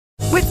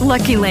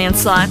Lucky Land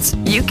Slots,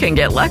 you can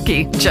get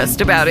lucky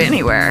just about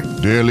anywhere.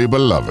 Dearly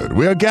beloved,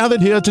 we are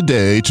gathered here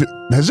today to...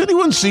 Has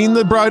anyone seen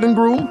the bride and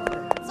groom?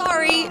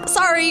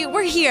 Sorry,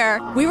 we're here.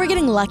 We were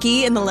getting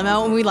lucky in the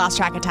limo and we lost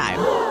track of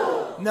time.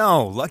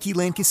 No, Lucky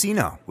Land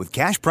Casino, with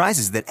cash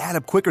prizes that add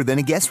up quicker than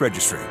a guest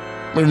registry.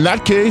 In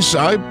that case,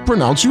 I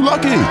pronounce you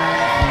lucky.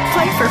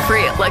 Play for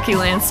free at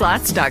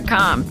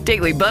LuckyLandSlots.com.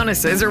 Daily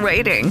bonuses are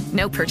waiting.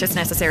 No purchase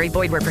necessary.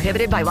 Void where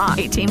prohibited by law.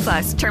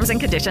 18+. Terms and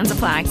conditions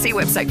apply. See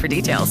website for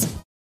details.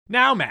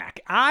 Now,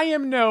 Mac, I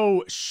am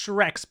no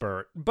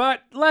Shrekspert,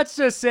 but let's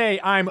just say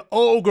I'm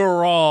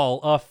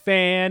overall a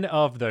fan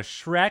of the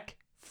Shrek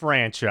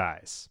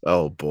franchise.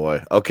 Oh,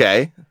 boy.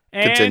 Okay.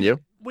 Continue.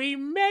 And we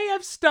may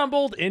have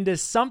stumbled into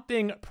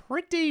something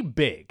pretty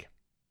big.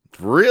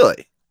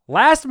 Really?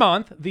 Last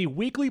month, the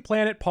Weekly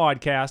Planet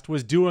podcast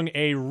was doing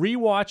a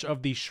rewatch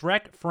of the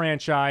Shrek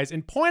franchise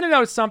and pointed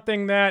out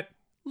something that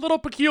a little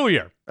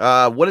peculiar.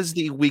 What is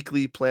the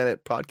Weekly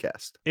Planet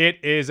podcast?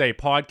 It is a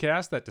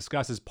podcast that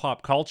discusses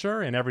pop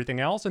culture and everything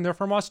else, and they're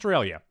from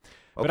Australia.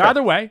 Okay. But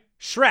either way,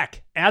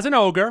 Shrek as an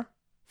ogre,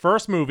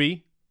 first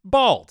movie,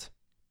 bald.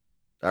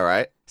 All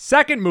right.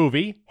 Second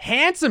movie,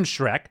 Handsome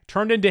Shrek,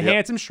 turned into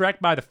Handsome Shrek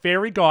by the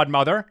fairy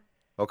godmother.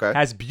 Okay.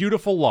 Has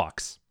beautiful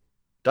locks.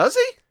 Does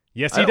he?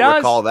 Yes, I he don't does.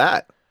 recall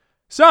that.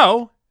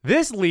 So,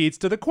 this leads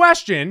to the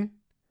question,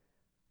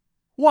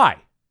 why?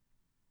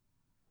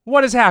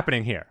 What is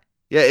happening here?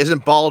 Yeah,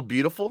 isn't bald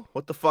beautiful?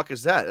 What the fuck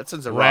is that? That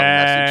sends a wrong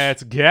message.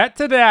 Let's get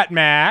to that,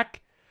 Mac.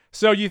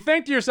 So you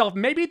think to yourself,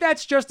 maybe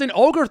that's just an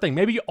ogre thing.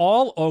 Maybe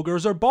all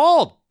ogres are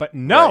bald. But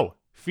no, Right.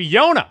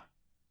 Fiona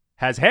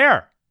has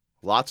hair.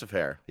 Lots of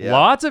hair. Yeah.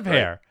 Lots of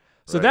hair.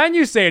 So Right. then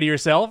you say to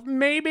yourself,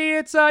 maybe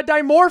it's a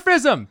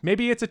dimorphism.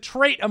 Maybe it's a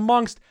trait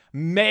amongst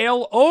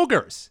male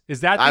ogres.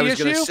 Is that the I was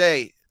issue? going to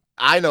say,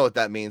 I know what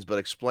that means, but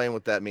explain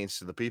what that means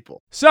to the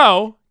people.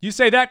 So you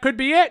say that could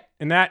be it,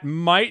 and that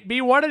might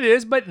be what it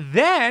is, but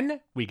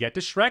then we get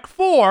to Shrek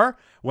 4,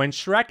 when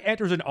Shrek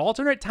enters an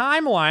alternate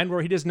timeline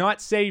where he does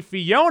not save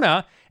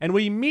Fiona, and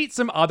we meet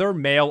some other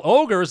male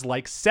ogres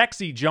like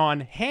Sexy John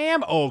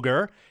Ham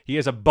Ogre. He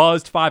has a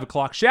buzzed 5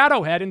 o'clock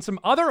shadow head, and some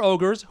other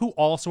ogres who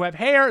also have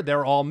hair.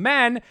 They're all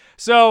men.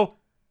 So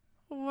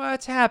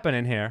what's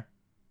happening here?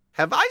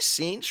 Have I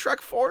seen Shrek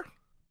 4?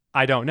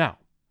 I don't know.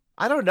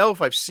 I don't know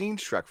if I've seen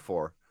Shrek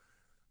 4.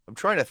 I'm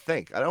trying to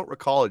think. I don't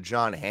recall a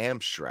John Hamm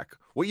Shrek.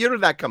 What year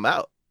did that come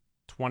out?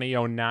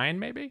 2009,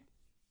 maybe?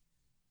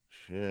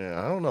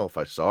 Yeah, I don't know if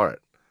I saw it.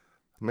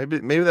 Maybe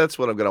that's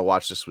what I'm going to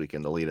watch this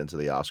weekend to lead into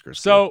the Oscars.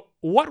 So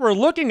what we're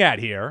looking at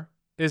here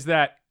is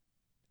that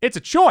it's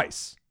a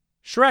choice.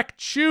 Shrek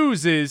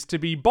chooses to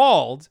be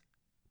bald,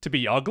 to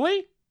be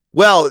ugly.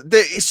 Well,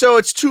 so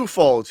it's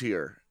twofold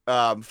here.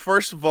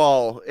 First of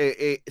all,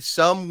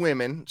 some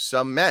women,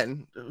 some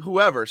men,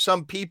 whoever,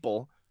 some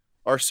people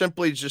are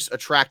simply just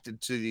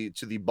attracted to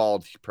the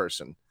bald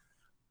person.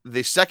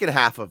 The second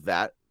half of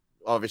that,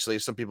 obviously,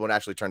 some people are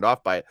naturally turned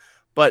off by it,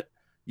 but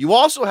you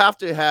also have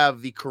to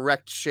have the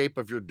correct shape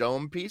of your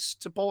dome piece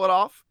to pull it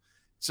off.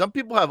 Some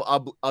people have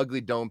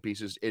ugly dome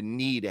pieces and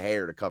need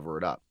hair to cover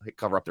it up,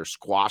 cover up their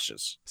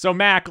squashes. So,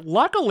 Mac,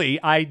 luckily,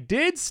 I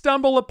did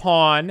stumble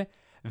upon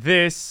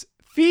this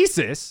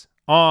thesis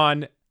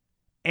on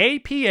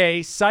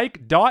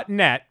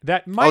apapsych.net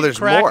that might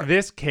crack more.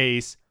 this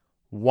case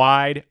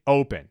wide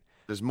open.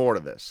 There's more to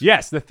this.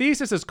 Yes, the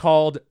thesis is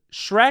called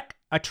Shrek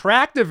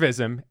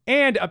Attractivism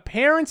and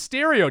Apparent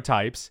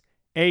Stereotypes,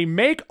 a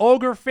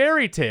Make-Ogre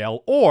Fairy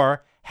Tale,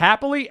 or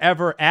Happily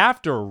Ever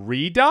After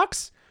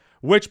Redux,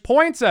 which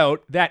points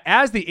out that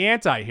as the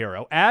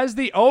anti-hero, as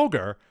the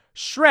ogre,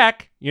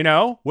 Shrek,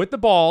 with the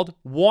bald,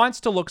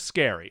 wants to look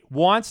scary,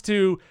 wants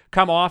to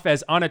come off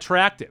as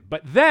unattractive.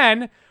 But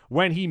then,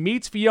 when he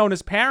meets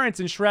Fiona's parents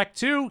in Shrek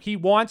 2, he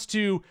wants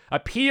to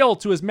appeal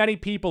to as many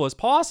people as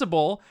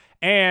possible,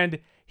 and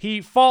he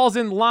falls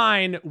in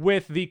line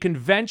with the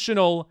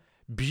conventional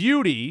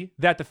beauty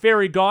that the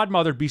fairy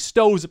godmother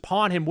bestows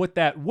upon him with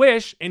that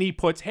wish, and he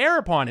puts hair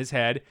upon his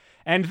head.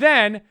 And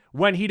then,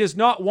 when he does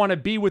not want to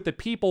be with the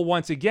people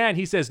once again,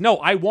 he says, no,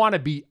 I want to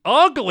be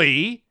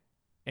ugly,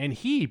 and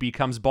he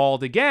becomes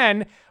bald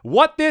again.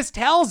 What this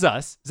tells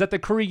us is that the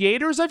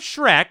creators of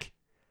Shrek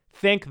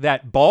think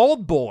that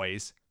bald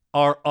boys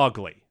are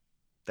ugly.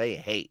 They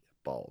hate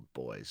bald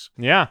boys.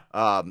 Yeah.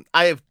 I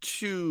have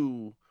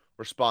two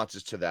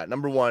responses to that.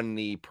 Number one,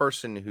 the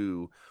person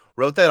who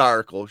wrote that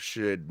article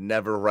should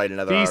never write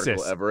another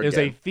article ever again. It was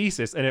a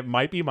thesis, and it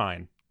might be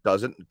mine.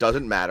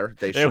 Doesn't matter.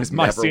 They It should was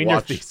my never senior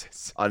watch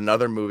thesis.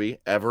 another movie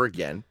ever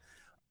again.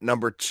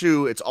 Number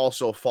two, it's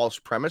also a false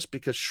premise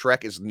because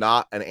Shrek is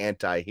not an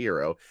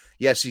anti-hero.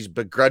 Yes, he's a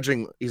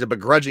begrudging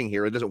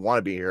hero. He doesn't want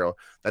to be a hero.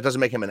 That doesn't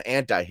make him an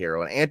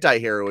anti-hero. An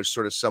anti-hero is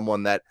sort of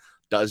someone that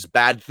does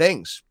bad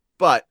things.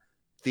 But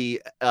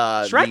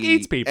Shrek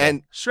eats people.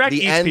 And Shrek the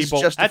eats ends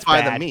people. justify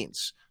That's the bad.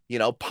 means.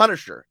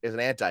 Punisher is an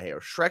anti-hero.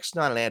 Shrek's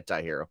not an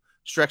anti-hero.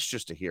 Shrek's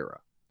just a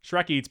hero.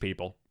 Shrek eats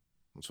people.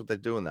 That's what they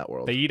do in that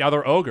world. They eat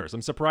other ogres.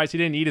 I'm surprised he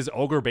didn't eat his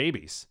ogre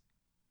babies.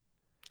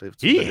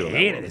 That's what He they do in that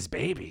hated world. his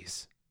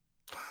babies.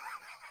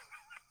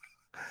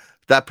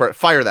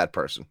 Fire that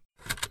person.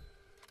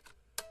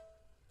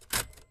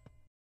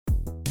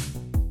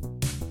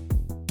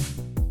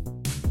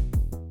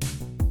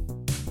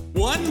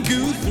 One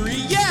goo,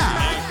 three,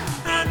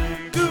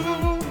 yeah.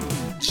 Goo.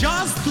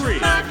 Jaws 3.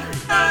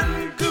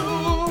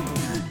 Goo.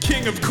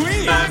 King of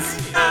Queens.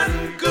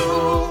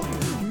 Goo.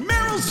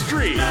 Meryl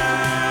Streep.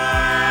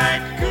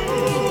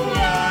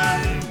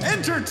 Goo.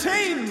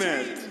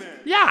 Entertainment.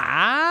 Yeah,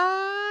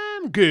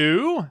 I'm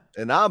Goo.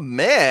 And I'm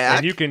Mac.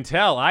 And you can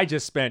tell I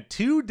just spent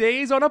 2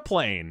 days on a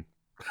plane.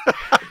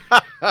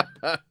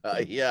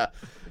 Yeah,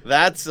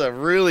 that's a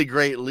really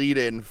great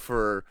lead-in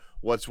for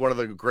what's one of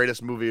the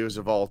greatest movies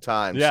of all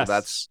time. Yes.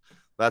 So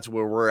that's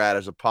where we're at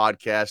as a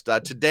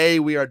podcast. Today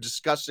we are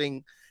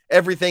discussing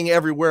Everything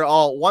Everywhere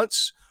All at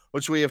Once,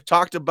 which we have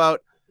talked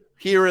about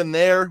here and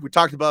there. We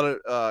talked about it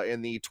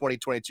in the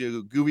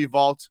 2022 Gooey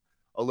Vault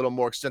a little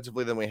more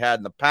extensively than we had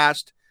in the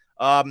past.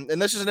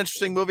 And this is an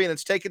interesting movie, and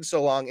it's taken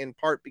so long in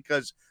part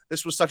because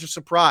this was such a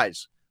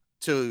surprise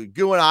to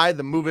Goo and I,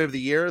 the movie of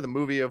the year, the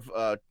movie of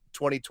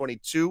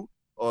 2022,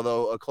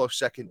 although a close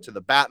second to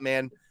The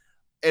Batman.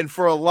 And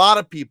for a lot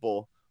of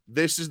people,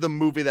 this is the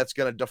movie that's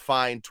going to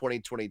define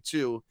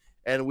 2022.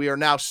 And we are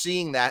now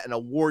seeing that in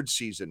award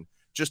season.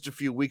 Just a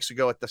few weeks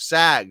ago at the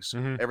SAGs,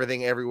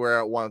 Everything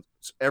Everywhere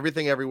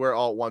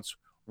All at Once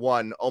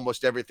won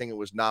almost everything it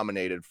was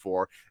nominated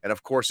for. And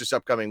of course, this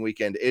upcoming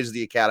weekend is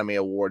the Academy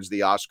Awards, the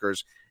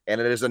Oscars,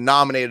 and it is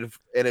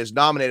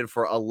nominated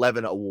for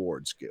 11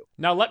 awards, Goo.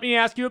 Now, let me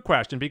ask you a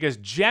question, because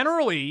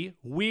generally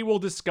we will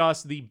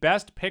discuss the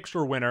Best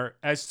Picture winner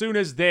as soon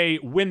as they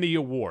win the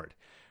award.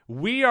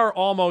 We are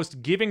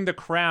almost giving the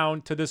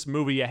crown to this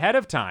movie ahead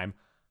of time.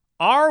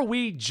 Are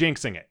we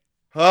jinxing it?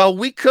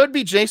 We could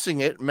be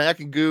jinxing it. Mac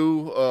and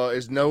Goo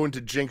is known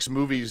to jinx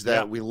movies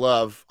that we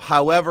love.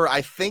 However,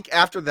 I think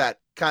after that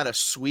kind of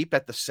sweep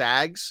at the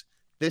SAGs,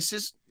 this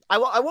is, I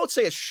won't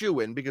say a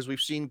shoo-in because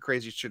we've seen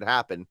crazy shit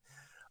happen,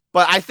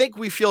 but I think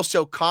we feel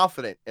so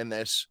confident in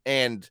this.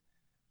 And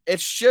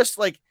it's just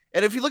like,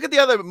 and if you look at the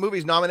other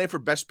movies nominated for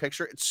Best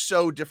Picture, it's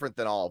so different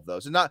than all of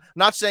those. And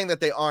not saying that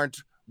they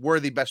aren't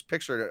worthy Best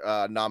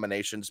Picture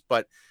nominations,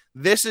 but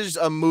this is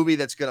a movie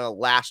that's going to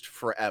last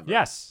forever.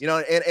 Yes. You know,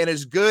 and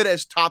as good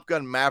as Top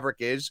Gun Maverick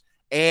is,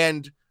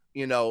 and,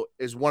 you know,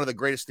 is one of the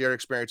greatest theater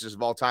experiences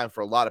of all time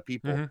for a lot of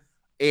people,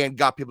 and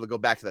got people to go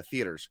back to the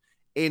theaters.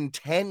 In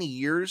 10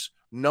 years,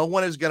 no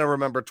one is going to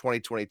remember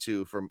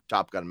 2022 from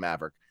Top Gun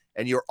Maverick,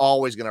 and you're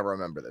always going to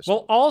remember this.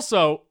 Well,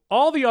 also,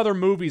 all the other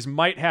movies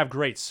might have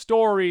great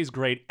stories,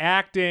 great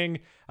acting.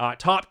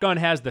 Top Gun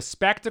has the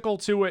spectacle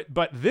to it,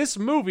 but this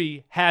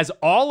movie has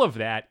all of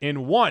that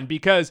in one,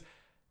 because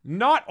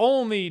not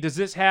only does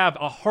this have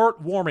a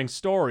heartwarming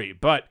story,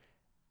 but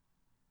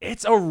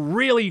it's a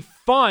really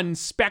fun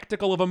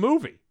spectacle of a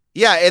movie.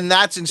 Yeah, and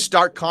that's in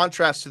stark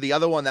contrast to the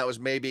other one that was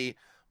maybe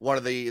one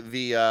of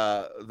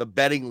the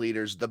betting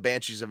leaders, The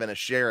Banshees of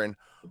Inisherin,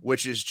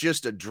 which is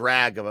just a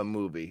drag of a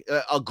movie.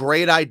 A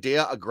great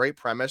idea, a great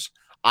premise.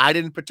 I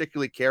didn't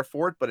particularly care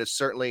for it, but it's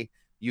certainly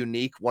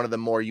unique, one of the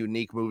more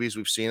unique movies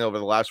we've seen over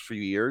the last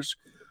few years.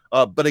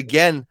 But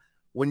again,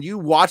 when you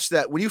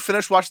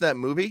finish watching that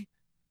movie,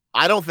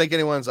 I don't think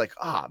anyone's like,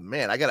 oh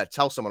man, I got to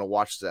tell someone to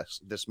watch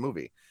this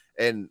movie.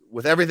 And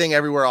with Everything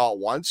Everywhere All at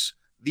Once,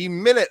 the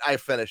minute I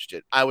finished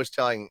it, I was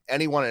telling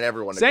anyone and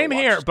everyone to Same go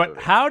watch here, this but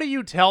movie. how do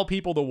you tell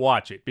people to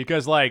watch it?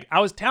 Because, like,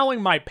 I was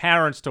telling my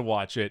parents to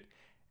watch it,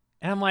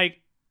 and I'm like,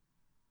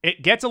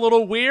 it gets a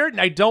little weird,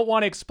 and I don't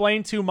want to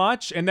explain too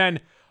much, and then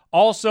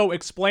also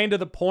explain to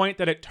the point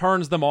that it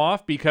turns them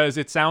off because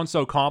it sounds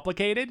so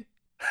complicated.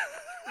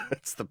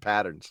 It's the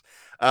patterns.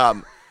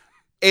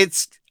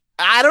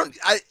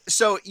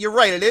 So you're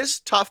right. It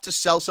is tough to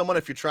sell someone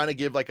if you're trying to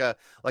give like a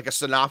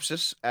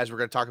synopsis, as we're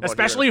going to talk about.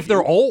 Especially if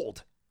they're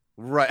old.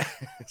 Right.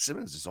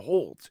 Simmons is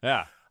old.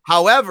 Yeah.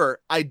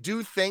 However, I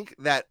do think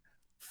that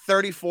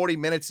 30, 40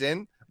 minutes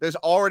in, there's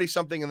already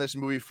something in this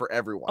movie for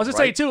everyone. I was going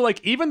to say, too, like,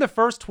 even the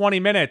first 20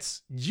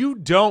 minutes, you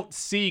don't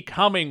see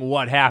coming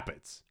what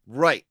happens.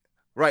 Right.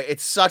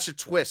 It's such a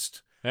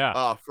twist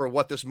for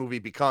what this movie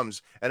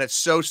becomes. And it's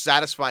so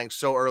satisfying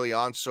so early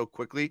on, so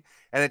quickly.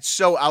 And it's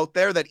so out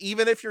there that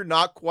even if you're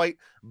not quite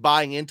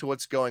buying into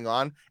what's going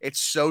on,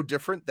 it's so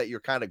different that you're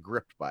kind of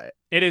gripped by it.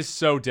 It is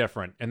so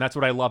different. And that's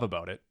what I love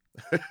about it.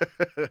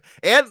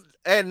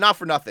 and not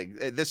for nothing.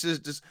 This is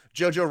just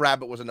Jojo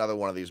Rabbit was another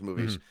one of these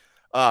movies.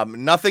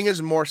 Nothing is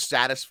more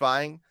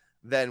satisfying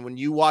than when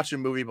you watch a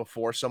movie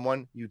before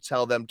someone, you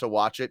tell them to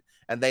watch it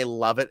and they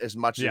love it as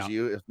much as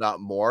you, if not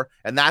more.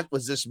 And that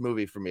was this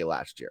movie for me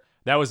last year.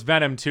 That was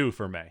Venom 2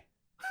 for me.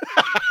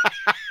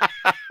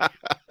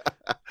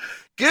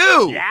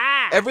 Goo!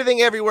 Yeah!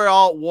 Everything Everywhere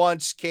All at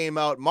Once came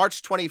out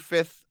March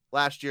 25th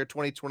last year,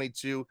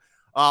 2022.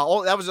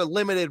 That was a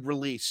limited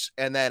release.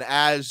 And then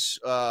as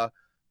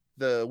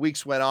the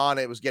weeks went on,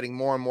 it was getting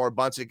more and more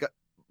bunts. It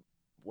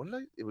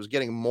was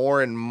getting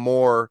more and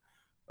more.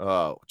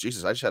 Oh,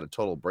 Jesus, I just had a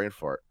total brain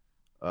fart.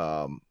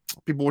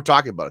 People were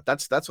talking about it.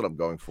 That's what I'm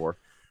going for.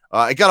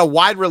 It got a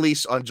wide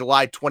release on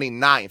July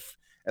 29th.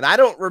 And I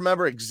don't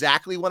remember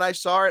exactly when I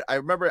saw it.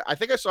 I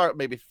think I saw it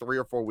maybe 3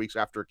 or 4 weeks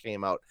after it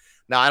came out.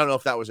 Now, I don't know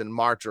if that was in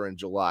March or in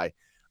July,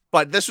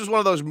 but this was one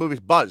of those movies.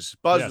 Buzz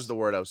was the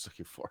word I was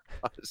looking for.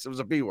 It was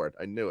a B word.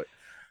 I knew it.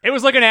 It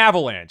was like an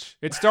avalanche.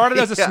 It started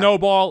as a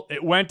snowball.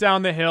 It went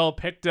down the hill,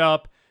 picked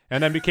up,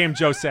 and then became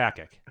Joe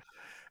Sakic.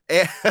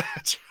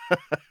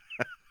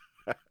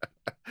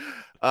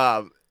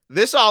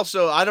 This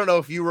also, I don't know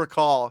if you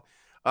recall,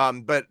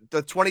 but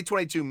the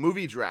 2022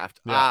 movie draft,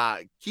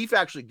 Keith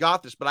actually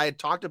got this, but I had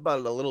talked about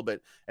it a little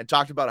bit and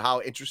talked about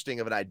how interesting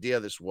of an idea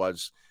this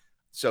was.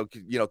 So,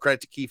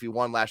 credit to Keith. He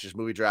won last year's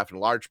movie draft in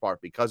large part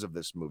because of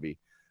this movie.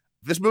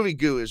 This movie,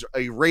 Goo, is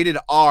a rated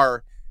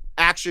R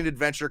action,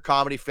 adventure,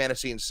 comedy,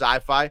 fantasy, and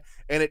sci-fi,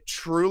 and it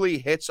truly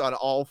hits on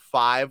all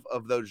 5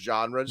 of those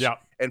genres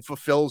and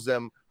fulfills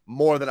them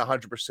more than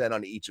 100%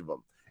 on each of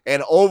them.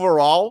 And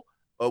overall,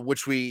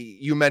 which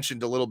you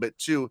mentioned a little bit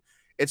too,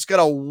 it's got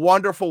a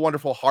wonderful,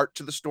 wonderful heart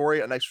to the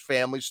story, a nice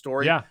family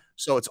story. Yeah.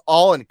 So it's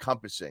all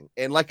encompassing.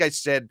 And like I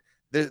said,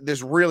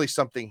 there's really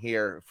something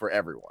here for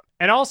everyone.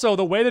 And also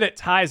the way that it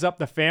ties up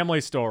the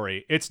family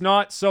story, it's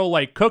not so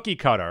like cookie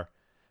cutter,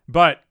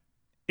 but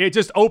it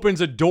just opens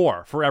a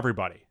door for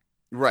everybody.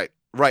 Right.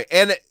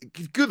 And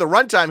the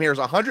runtime here is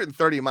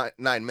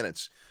 139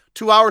 minutes,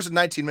 2 hours and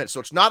 19 minutes.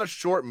 So it's not a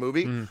short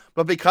movie,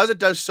 but because it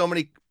does so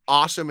many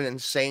awesome and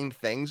insane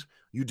things,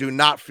 you do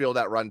not feel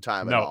that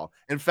runtime at all.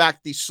 In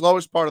fact, the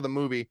slowest part of the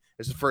movie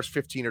is the first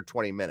 15 or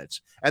 20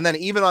 minutes. And then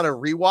even on a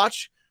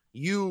rewatch,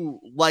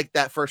 you like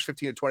that first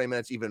 15 to 20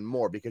 minutes even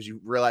more because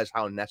you realize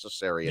how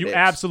necessary it is. You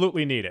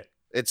absolutely need it.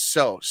 It's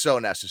so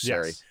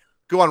necessary. Yes.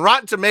 Go on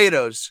Rotten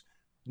Tomatoes,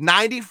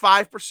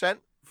 95%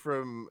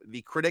 from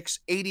the critics,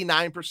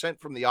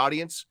 89% from the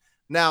audience.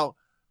 Now,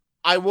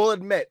 I will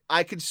admit,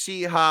 I could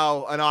see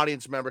how an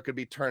audience member could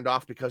be turned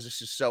off because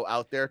this is so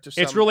out there to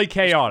some It's really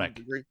chaotic.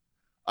 Degree.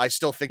 I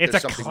still think it's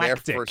there's something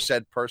eclectic. there for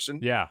said person.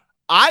 Yeah.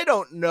 I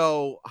don't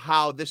know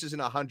how this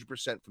isn't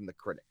 100% from the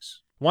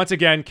critics. Once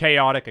again,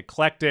 chaotic,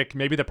 eclectic.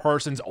 Maybe the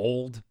person's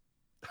old.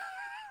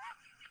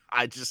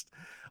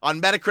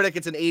 On Metacritic,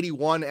 it's an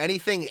 81.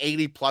 Anything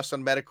 80 plus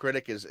on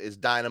Metacritic is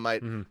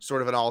dynamite,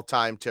 sort of an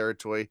all-time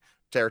territory.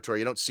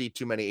 You don't see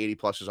too many 80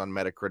 pluses on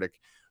Metacritic.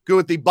 Go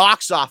with the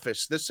box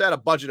office. This had a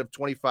budget of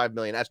 $25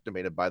 million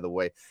estimated, by the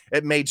way.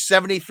 It made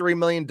 $73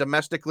 million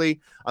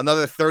domestically,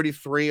 another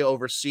 33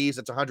 overseas.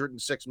 That's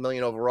 $106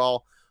 million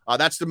overall.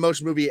 That's the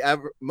most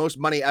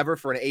money ever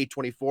for an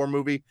A24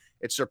 movie.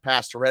 It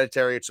surpassed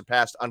Hereditary. It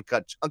surpassed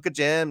Uncut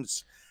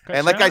Gems.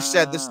 And like I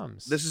said, this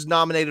is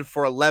nominated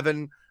for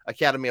 11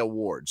 Academy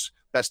Awards.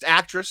 Best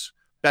Actress,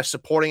 Best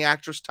Supporting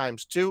Actress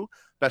 ×2,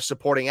 Best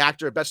Supporting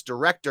Actor, Best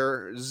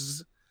Director,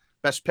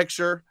 Best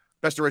Picture,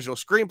 Best Original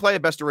Screenplay,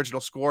 Best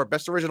Original Score,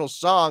 Best Original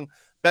Song,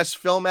 Best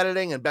Film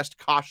Editing, and Best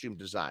Costume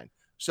Design.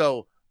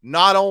 So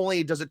not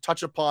only does it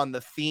touch upon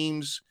the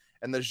themes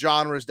and the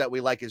genres that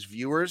we like as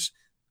viewers,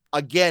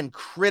 again,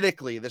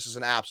 critically, this is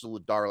an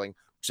absolute darling.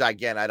 Which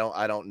again, I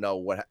don't know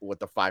what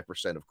the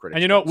 5% of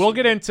critics. And we'll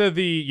get into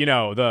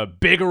the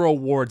bigger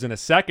awards in a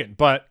second,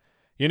 but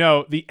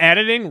the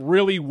editing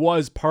really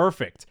was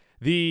perfect.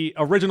 The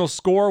original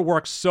score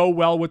works so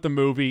well with the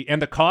movie, and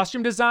the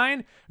costume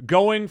design,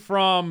 going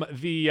from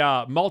the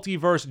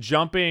multiverse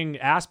jumping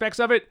aspects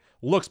of it,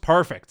 looks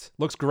perfect.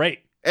 Looks great.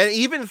 And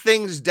even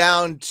things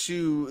down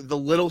to the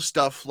little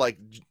stuff like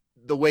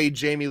the way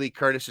Jamie Lee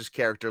Curtis's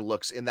character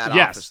looks in that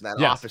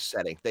office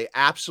setting. They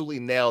absolutely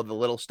nail the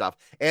little stuff.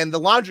 And the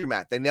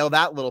laundromat, they nail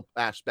that little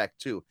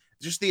aspect too.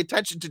 Just the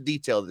attention to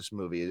detail of this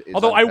movie is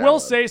although I will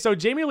say, so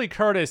Jamie Lee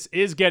Curtis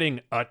is getting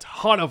a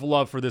ton of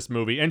love for this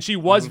movie, and she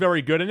was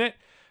very good in it,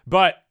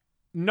 but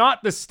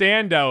not the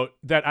standout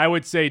that I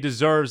would say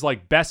deserves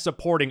like Best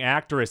Supporting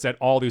Actress at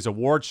all these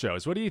award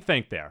shows. What do you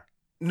think there?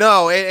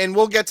 No, and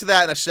we'll get to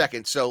that in a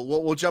second. So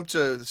we'll jump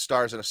to the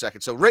stars in a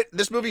second. So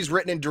this movie is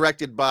written and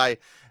directed by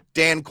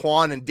Dan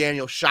Kwan and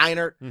Daniel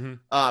Scheinert.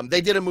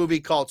 They did a movie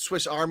called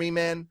Swiss Army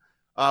Man,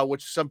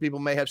 which some people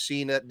may have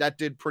seen. That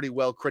did pretty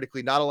well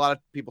critically. Not a lot of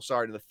people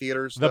saw it in the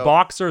theaters. The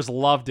boxers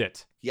loved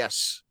it.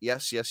 Yes.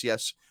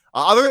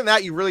 Other than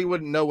that, you really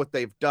wouldn't know what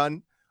they've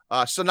done.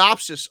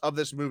 Synopsis of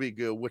this movie,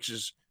 Goo, which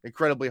is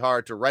incredibly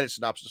hard to write a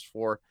synopsis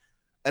for.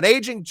 An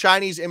aging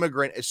Chinese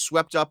immigrant is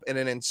swept up in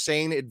an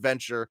insane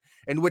adventure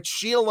in which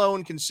she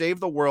alone can save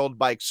the world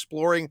by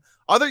exploring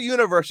other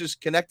universes,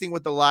 connecting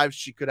with the lives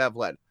she could have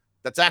led.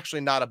 That's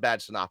actually not a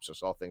bad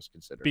synopsis, all things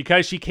considered.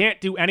 Because she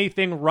can't do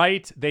anything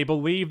right, they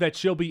believe that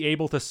she'll be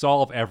able to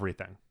solve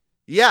everything.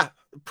 Yeah,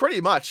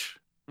 pretty much.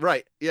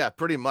 Right. Yeah,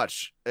 pretty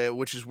much,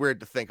 which is weird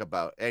to think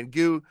about. And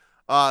Goo,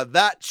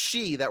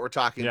 that we're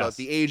talking about,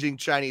 the aging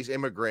Chinese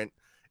immigrant,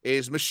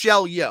 is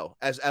Michelle Yeoh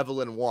as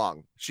Evelyn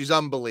Wong. She's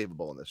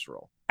unbelievable in this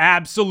role.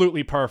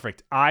 Absolutely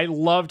perfect. I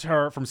loved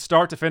her from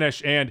start to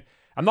finish, and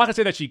I'm not going to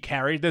say that she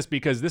carried this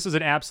because this is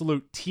an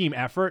absolute team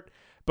effort,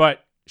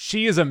 but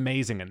she is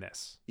amazing in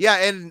this. Yeah,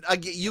 and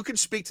you can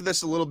speak to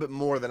this a little bit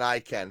more than I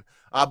can,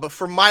 but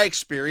from my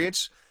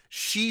experience,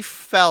 she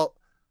felt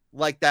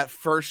like that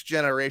first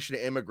generation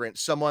immigrant,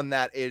 someone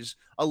that is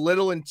a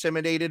little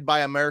intimidated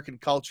by American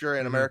culture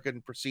and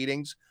American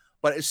proceedings,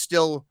 but is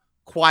still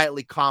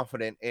quietly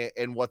confident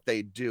in what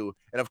they do.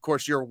 And of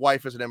course, your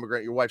wife is an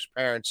immigrant. Your wife's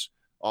parents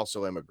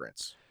also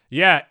immigrants.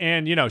 Yeah,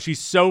 and she's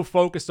so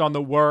focused on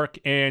the work,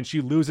 and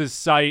she loses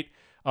sight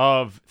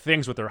of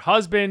things with her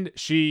husband.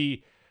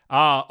 She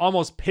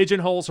almost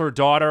pigeonholes her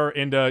daughter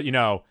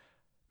into,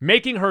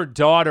 making her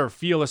daughter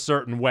feel a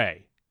certain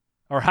way,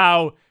 or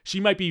how she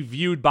might be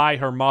viewed by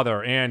her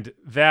mother. And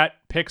that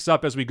picks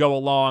up as we go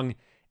along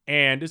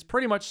and is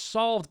pretty much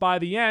solved by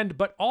the end,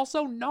 but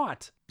also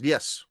not.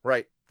 Yes,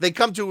 right. They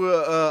come to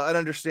an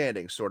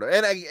understanding, sort of.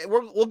 And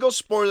we'll go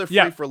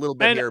spoiler-free for a little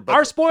bit and here. But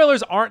our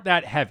spoilers aren't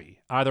that heavy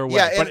either way.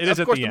 Yeah, but and it is of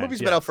at course, the the end. movie's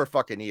been out for a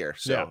fucking year,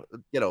 so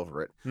get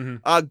over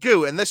it.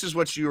 Goo, and this is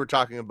what you were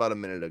talking about a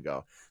minute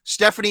ago.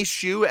 Stephanie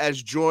Hsu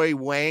as Joy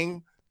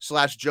Wang /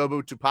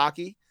 Jobu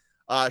Tupaki.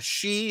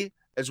 She,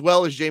 as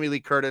well as Jamie Lee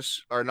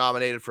Curtis, are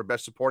nominated for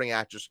Best Supporting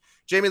Actress.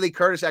 Jamie Lee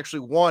Curtis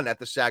actually won at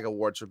the SAG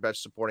Awards for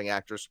Best Supporting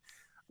Actress,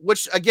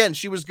 which, again,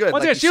 she was good.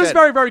 Well, yeah, she was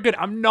very, very good.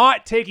 I'm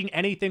not taking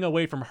anything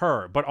away from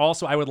her, but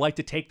also I would like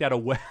to take that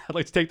away. I'd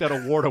like to take that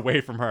award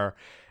away from her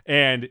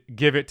and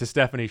give it to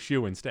Stephanie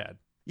Hsu instead.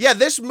 Yeah,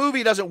 this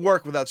movie doesn't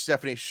work without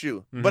Stephanie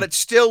Hsu, but it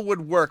still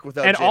would work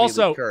without Jamie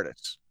Lee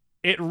Curtis.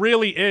 It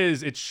really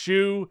is. It's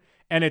Hsu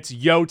and it's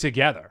Yo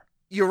together.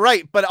 You're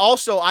right, but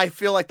also I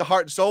feel like the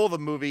heart and soul of the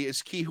movie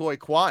is Ke Huy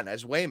Quan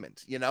as Waymond,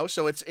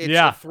 so it's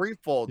a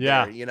threefold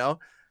there,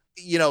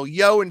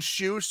 Yo and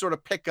Hsu sort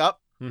of pick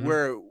up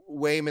where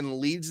Waymond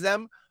leads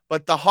them,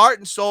 but the heart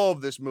and soul of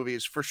this movie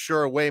is for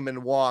sure Waymond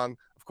Wong,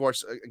 of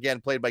course,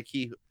 again played by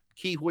Ke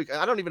Huy.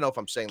 I don't even know if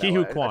I'm saying that Ke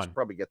Huy right. Quan. I should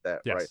probably get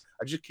that Yes. right.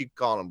 I just keep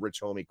calling him Rich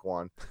Homie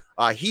Quan.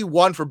 He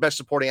won for Best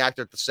Supporting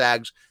Actor at the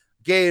SAGs,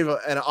 gave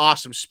an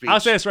awesome speech.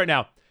 I'll say this right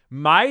now.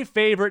 My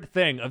favorite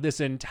thing of this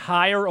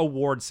entire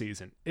award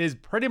season is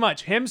pretty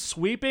much him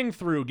sweeping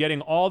through,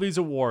 getting all these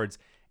awards,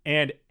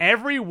 and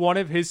every one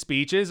of his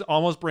speeches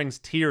almost brings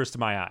tears to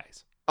my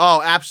eyes.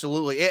 Oh,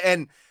 absolutely.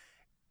 And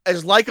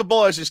as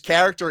likable as his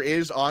character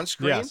is on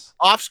screen,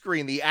 off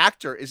screen, the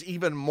actor is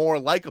even more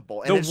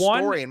likable, and his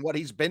story and what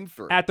he's been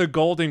through. At the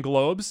Golden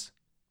Globes,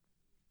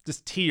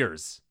 just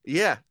tears.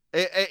 Yeah.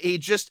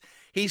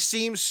 He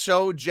seems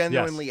so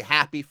genuinely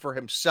happy for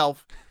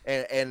himself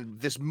and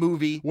this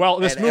movie. Well,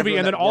 this movie,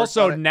 and then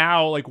also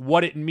now, like,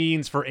 what it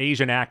means for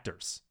Asian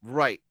actors.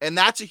 Right. And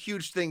that's a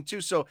huge thing,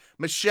 too. So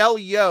Michelle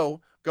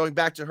Yeoh, going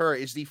back to her,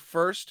 is the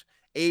first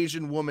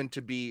Asian woman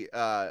to be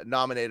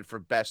nominated for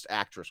Best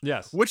Actress.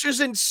 Yes. Which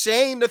is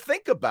insane to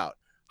think about.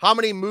 How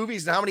many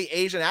movies and how many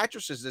Asian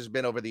actresses there's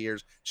been over the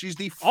years. She's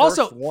the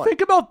first one.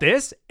 Think about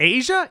this.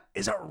 Asia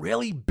is a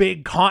really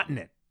big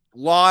continent. A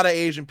lot of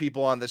Asian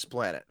people on this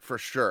planet, for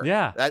sure.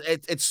 Yeah.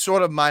 It's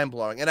sort of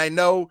mind-blowing. And I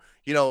know,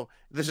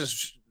 this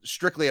is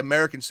strictly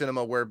American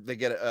cinema where they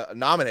get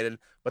nominated,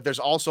 but there's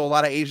also a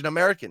lot of Asian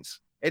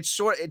Americans. It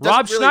doesn't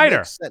Rob really Schneider.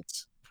 make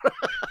sense.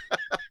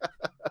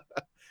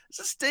 It's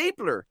a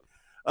stapler.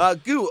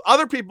 Goo,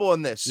 other people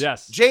in this.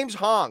 Yes. James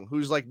Hong,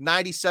 who's like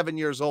 97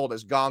 years old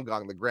as Gong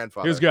Gong, the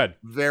grandfather. He was good.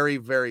 Very,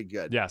 very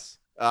good. Yes.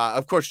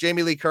 Of course,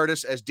 Jamie Lee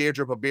Curtis as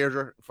Deirdre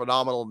Babirger,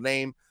 phenomenal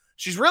name.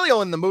 She's really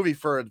only in the movie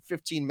for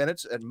 15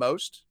 minutes at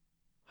most.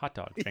 Hot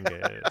dog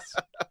fingers.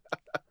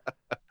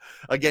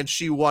 Again,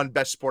 she won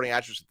Best Supporting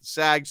Actress at the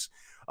SAGs.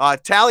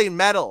 Tally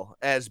Metal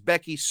as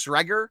Becky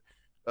Sreger.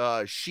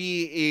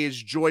 She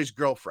is Joy's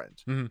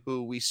girlfriend,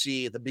 who we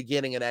see at the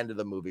beginning and end of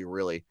the movie,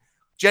 really.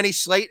 Jenny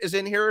Slate is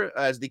in here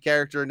as the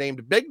character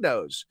named Big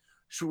Nose.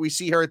 We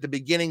see her at the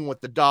beginning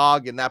with the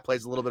dog, and that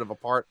plays a little bit of a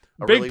part.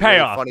 Big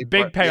payoff.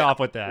 Big payoff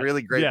with that.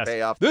 Really great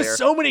payoff. There's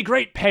so many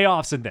great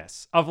payoffs in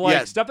this of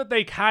stuff that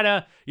they kind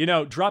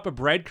of, drop a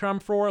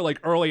breadcrumb for like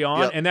early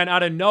on, and then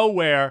out of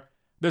nowhere,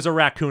 there's a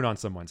raccoon on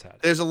someone's head.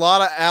 There's a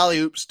lot of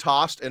alley-oops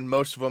tossed, and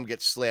most of them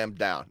get slammed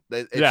down.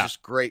 It's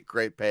just great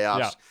payoffs.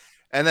 Yeah.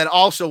 And then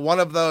also one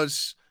of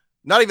those,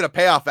 not even a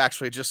payoff,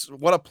 actually, just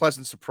what a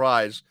pleasant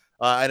surprise.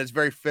 And it's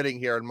very fitting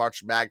here in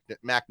March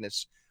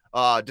Madness.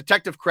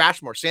 Detective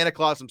Crashmore, Santa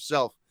Claus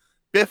himself,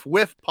 Biff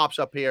Whiff pops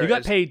up here. You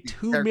got paid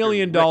 $2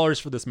 million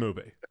for this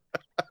movie.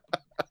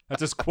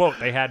 That's his quote.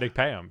 They had to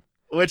pay him.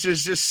 Which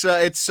is just,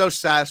 it's so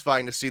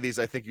satisfying to see these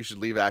I Think You Should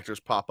Leave actors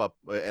pop up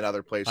in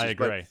other places. I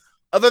agree. But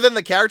other than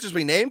the characters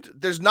we named,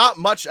 there's not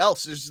much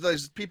else.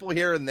 There's people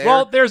here and there.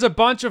 Well, there's a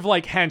bunch of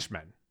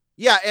henchmen.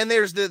 Yeah, and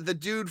there's the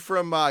dude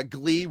from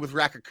Glee with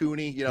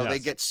Raccacoonie. They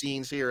get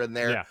scenes here and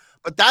there. Yeah.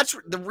 But that's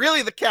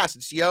really the cast.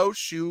 It's Yo,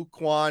 Hsu,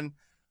 Quan.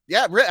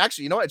 Yeah,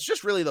 actually, it's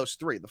just really those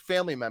three, the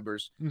family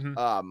members.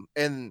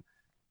 And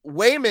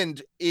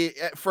Waymond,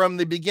 from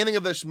the beginning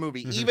of this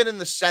movie, even in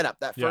the setup,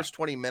 that first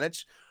 20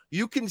 minutes,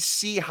 you can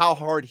see how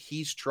hard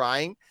he's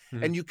trying.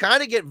 And you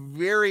kind of get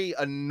very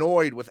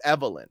annoyed with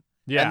Evelyn.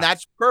 Yeah. And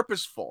that's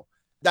purposeful.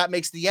 That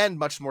makes the end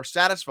much more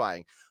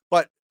satisfying.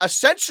 But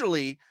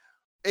essentially,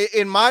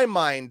 in my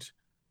mind,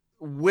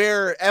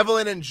 where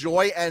Evelyn and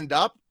Joy end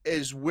up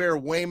is where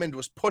Waymond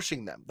was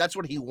pushing them. That's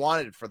what he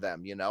wanted for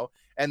them,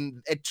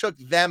 and it took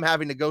them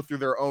having to go through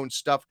their own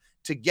stuff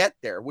to get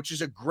there, which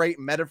is a great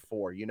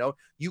metaphor. You know,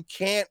 you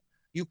can't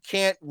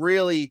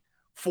really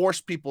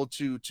force people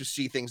to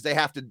see things. They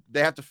have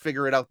to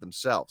figure it out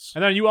themselves.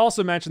 And then you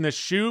also mentioned that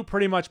Shu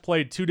pretty much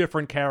played two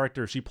different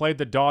characters. She played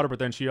the daughter, but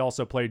then she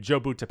also played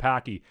Jobu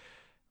Tapaki.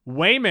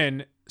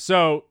 Wayman,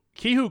 so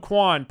Ki-Hu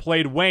Kwan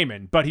played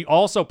Wayman, but he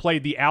also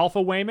played the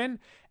Alpha Wayman,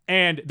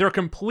 and they're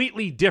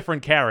completely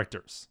different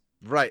characters.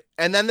 Right.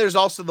 And then there's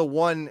also the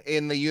one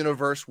in the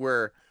universe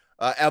where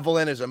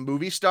Evelyn is a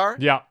movie star.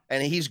 Yeah.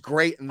 And he's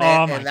great in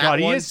that. Oh my God,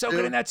 he is so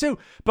good in that too.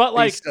 But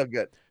like, he's so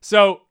good.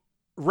 So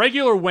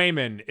regular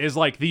Wayman is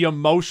like the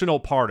emotional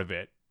part of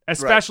it,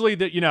 especially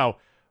that, you know,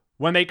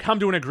 when they come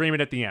to an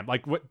agreement at the end,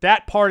 like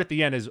that part at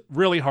the end is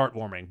really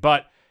heartwarming.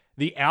 But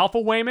the Alpha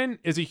Wayman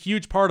is a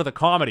huge part of the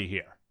comedy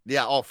here.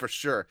 Yeah. Oh, for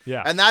sure.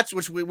 Yeah. And that's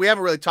which we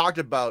haven't really talked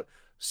about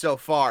so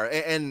far.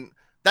 And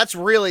that's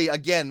really,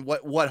 again,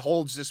 what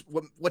holds this,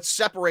 what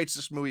separates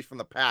this movie from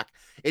the pack.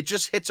 It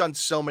just hits on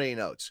so many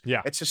notes.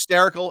 Yeah. It's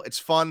hysterical. It's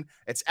fun.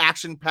 It's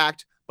action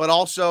packed, but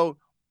also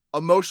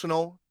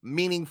emotional,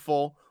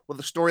 meaningful, with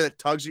a story that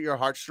tugs at your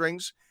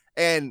heartstrings.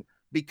 And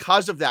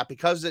because of that,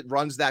 because it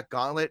runs that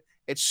gauntlet,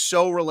 it's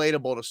so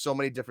relatable to so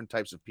many different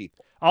types of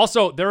people.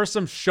 Also, there is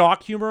some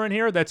shock humor in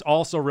here that's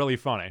also really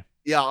funny.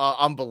 Yeah,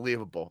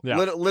 unbelievable. Yeah.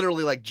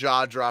 Literally like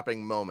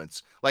jaw-dropping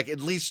moments, like at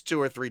least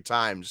 2 or 3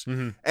 times.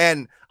 Mm-hmm.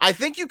 And I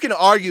think you can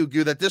argue,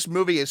 Gu, that this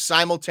movie is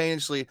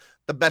simultaneously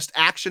the best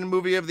action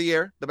movie of the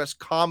year, the best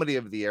comedy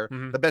of the year,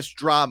 the best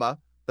drama,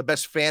 the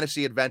best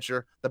fantasy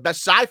adventure, the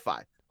best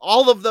sci-fi.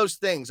 All of those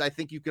things, I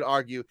think you could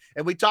argue.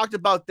 And we talked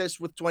about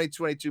this with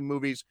 2022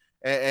 movies,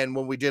 and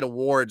when we did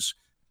awards,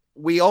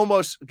 we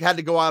almost had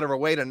to go out of our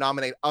way to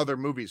nominate other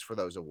movies for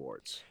those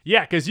awards.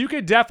 Yeah, because you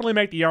could definitely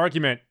make the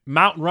argument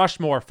Mount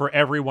Rushmore for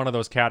every one of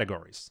those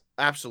categories.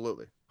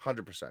 Absolutely.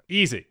 100%.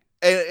 Easy.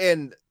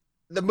 And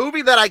the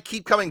movie that I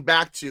keep coming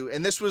back to,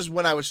 and this was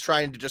when I was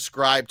trying to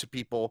describe to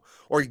people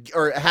or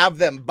have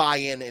them buy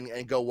in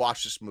and go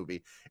watch this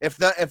movie. If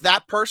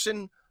that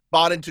person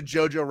bought into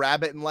Jojo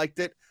Rabbit and liked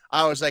it,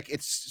 I was like,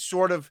 it's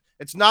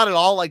not at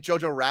all like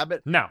Jojo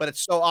Rabbit. No. But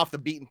it's so off the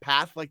beaten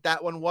path like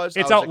that one was.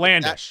 It's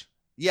outlandish.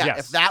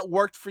 If that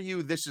worked for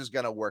you, this is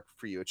going to work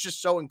for you. It's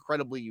just so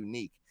incredibly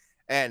unique.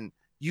 And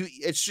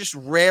it's just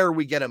rare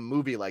we get a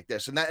movie like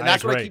this. And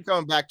that's what I keep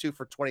coming back to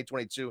for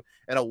 2022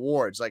 and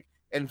awards. Like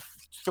in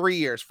 3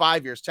 years,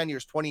 5 years, 10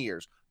 years, 20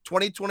 years,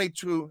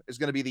 2022 is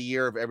going to be the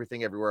year of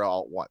Everything Everywhere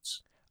All at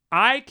Once.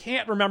 I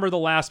can't remember the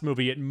last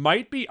movie. It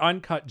might be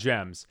Uncut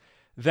Gems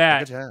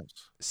that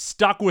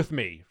stuck with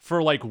me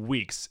for like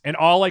weeks. And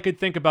all I could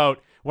think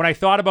about when I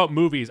thought about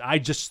movies, I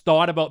just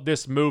thought about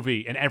this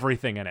movie and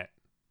everything in it.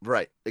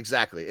 Right,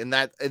 exactly. And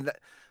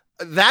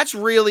that's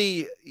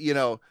really, you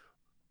know,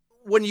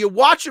 when you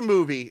watch a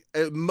movie,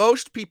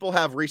 most people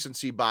have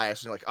recency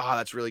bias and you're like, oh,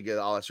 that's really good.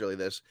 Oh, that's really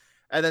this.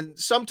 And then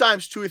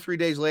sometimes 2 or 3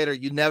 days later,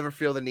 you never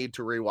feel the need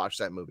to rewatch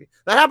that movie.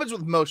 That happens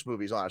with most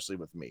movies, honestly,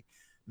 with me.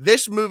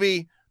 This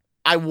movie,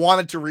 I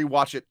wanted to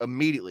rewatch it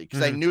immediately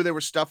because I knew there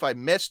was stuff I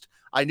missed.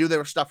 I knew there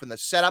was stuff in the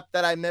setup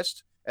that I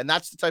missed. And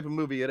that's the type of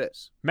movie it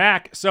is.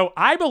 Mac, so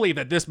I believe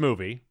that this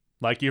movie,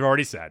 like you've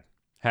already said,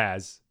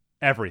 has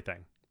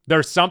everything.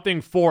 There's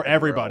something for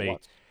everybody.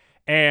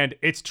 And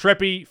it's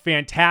trippy,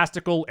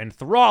 fantastical,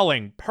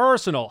 enthralling,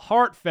 personal,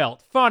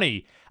 heartfelt,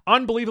 funny,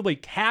 unbelievably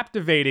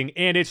captivating,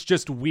 and it's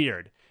just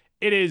weird.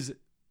 It is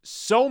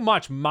so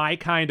much my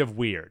kind of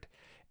weird.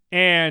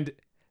 And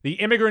the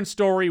immigrant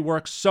story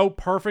works so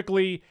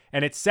perfectly,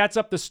 and it sets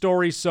up the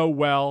story so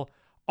well.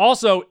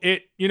 Also,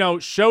 it, you know,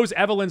 shows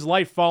Evelyn's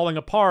life falling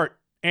apart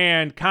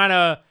and kind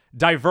of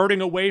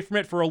diverting away from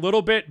it for a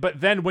little bit.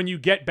 But then when you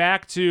get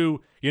back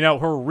to, you know,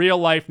 her real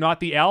life,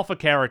 not the alpha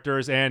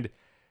characters, and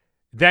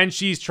then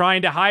she's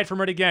trying to hide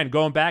from it again,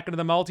 going back into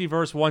the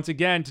multiverse once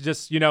again to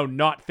just, you know,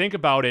 not think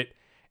about it.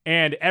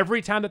 And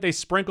every time that they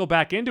sprinkle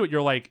back into it,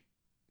 you're like,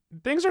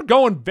 things are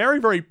going very,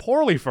 very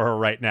poorly for her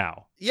right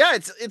now. Yeah,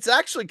 it's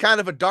actually kind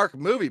of a dark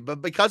movie,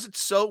 but because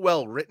it's so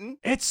well written,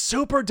 it's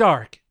super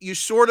dark. You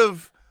sort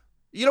of,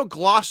 you don't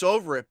gloss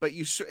over it, but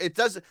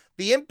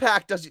the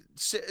impact doesn't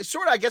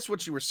sort of, I guess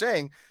what you were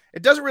saying,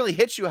 it doesn't really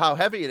hit you how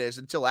heavy it is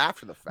until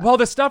after the fact. Well,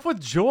 the stuff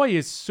with Joy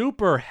is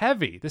super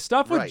heavy. The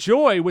stuff with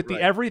Joy, with the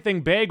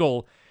everything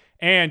bagel,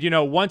 and, you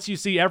know, once you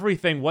see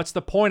everything, what's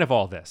the point of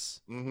all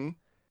this? Mm-hmm.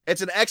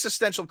 It's an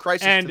existential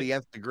crisis to the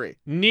nth degree.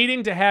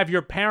 Needing to have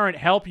your parent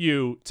help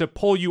you to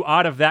pull you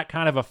out of that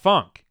kind of a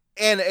funk.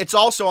 And it's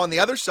also on the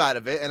other side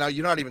of it, and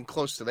you're not even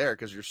close to there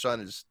because your son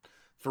is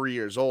 3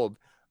 years old,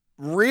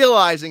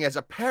 realizing as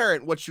a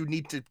parent what you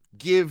need to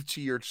give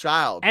to your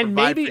child. And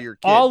maybe for your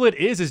kid. all it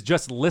is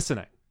just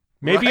listening.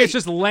 Maybe it's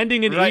just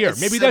lending an ear.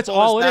 Maybe that's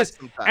all it is.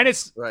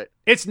 Sometimes. And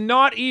it's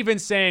not even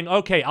saying,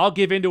 okay, I'll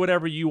give into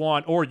whatever you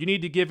want, or you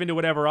need to give into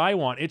whatever I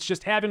want. It's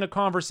just having a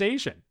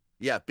conversation.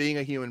 Yeah, being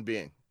a human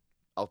being,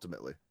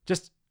 ultimately.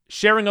 Just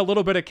sharing a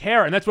little bit of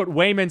care. And that's what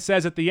Wayman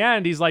says at the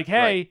end. He's like,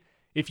 hey,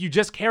 if you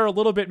just care a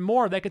little bit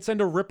more, that could send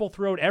a ripple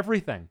throughout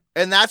everything.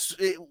 And that's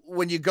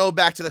when you go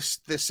back to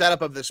the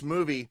setup of this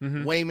movie,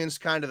 Wayman's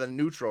kind of the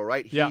neutral,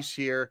 right? He's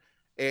here.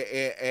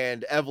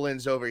 and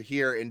Evelyn's over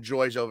here and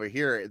Joy's over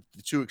here at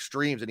the two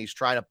extremes, and he's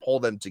trying to pull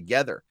them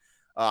together.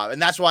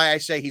 And that's why I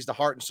say he's the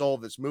heart and soul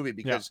of this movie,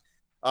 because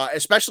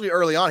especially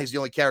early on, he's the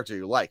only character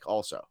you like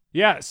also.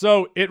 Yeah,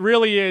 so it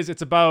really is.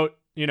 It's about,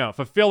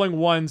 fulfilling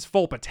one's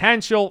full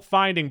potential,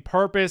 finding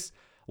purpose,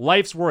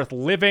 life's worth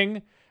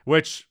living,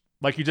 which,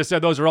 like you just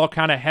said, those are all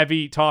kind of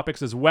heavy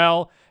topics as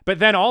well. But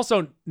then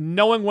also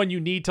knowing when you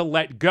need to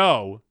let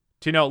go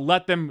to,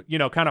 let them,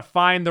 kind of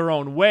find their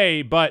own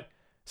way, but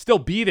still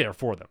be there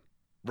for them.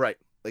 Right,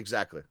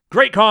 exactly.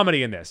 Great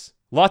comedy in this.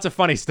 Lots of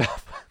funny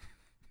stuff.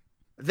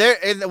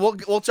 And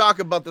we'll talk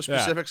about the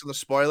specifics and the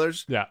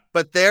spoilers. Yeah.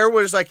 But there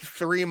was like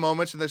 3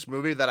 moments in this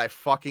movie that I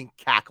fucking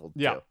cackled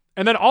to.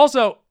 And then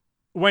also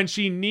when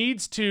she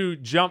needs to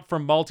jump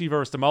from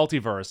multiverse to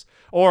multiverse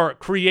or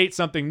create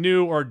something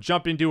new or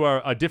jump into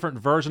a different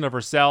version of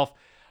herself,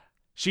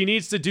 she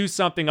needs to do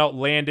something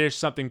outlandish,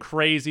 something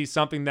crazy,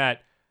 something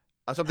that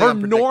her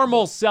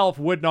normal self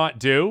would not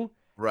do.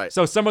 Right.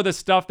 So some of the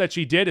stuff that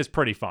she did is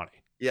pretty funny.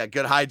 Yeah,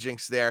 good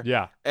hijinks there.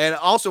 Yeah. And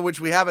also, which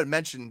we haven't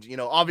mentioned,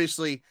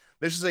 obviously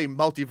this is a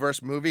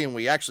multiverse movie and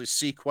we actually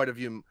see quite a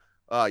few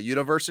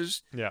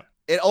universes. Yeah.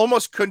 It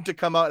almost couldn't have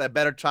come out at a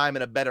better time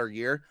in a better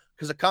year,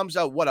 because it comes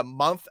out, a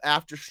month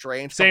after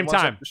Strange? Same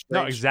time.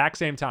 No, exact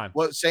same time.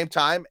 Well, same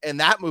time. And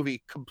that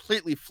movie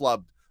completely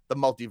flubbed the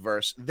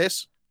multiverse.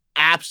 This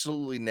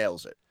absolutely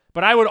nails it.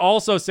 But I would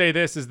also say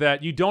this is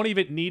that you don't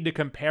even need to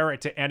compare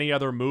it to any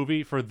other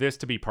movie for this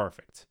to be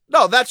perfect.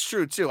 No, that's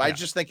true too. Yeah. I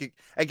just think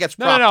it gets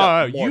propped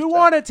up. You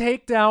want to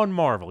take down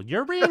Marvel.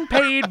 You're being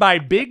paid by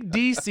big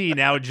DC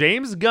now.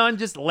 James Gunn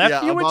just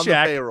left you a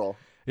check. The payroll.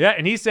 Yeah,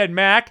 and he said,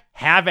 Mac,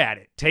 have at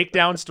it. Take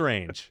down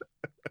Strange.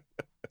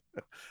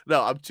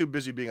 No, I'm too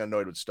busy being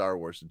annoyed with Star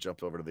Wars to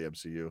jump over to the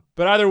MCU.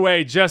 But either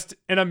way, just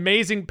an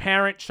amazing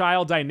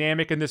parent-child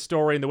dynamic in this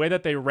story, and the way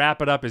that they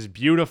wrap it up is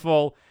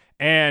beautiful.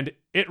 And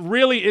it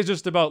really is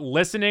just about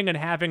listening and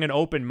having an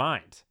open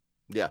mind.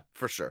 Yeah,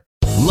 for sure.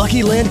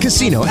 Lucky Land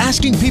Casino,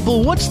 asking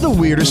people, what's the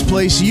weirdest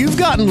place you've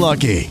gotten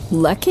lucky?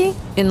 Lucky?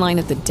 In line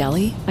at the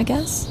deli, I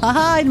guess?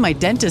 Aha, in my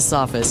dentist's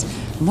office.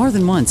 More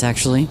than once,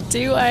 actually.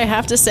 Do I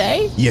have to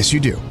say? Yes, you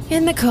do.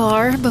 In the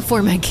car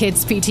before my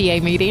kids'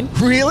 PTA meeting.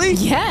 Really?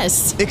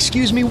 Yes.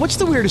 Excuse me, what's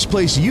the weirdest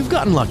place you've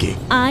gotten lucky?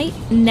 I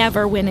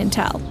never win and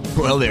tell.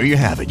 Well, there you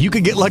have it. You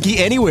can get lucky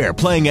anywhere,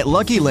 playing at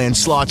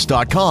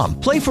LuckyLandSlots.com.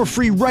 Play for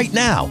free right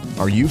now.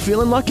 Are you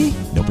feeling lucky?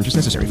 No purchase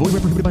necessary. Void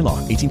where prohibited by law.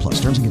 18+.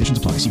 Terms and conditions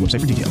apply. See website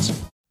for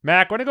details.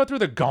 Mac, want to go through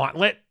the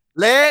gauntlet?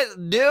 Let's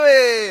do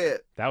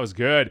it. That was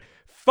good.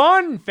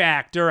 Fun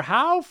factor.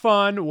 How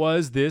fun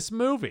was this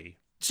movie?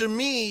 To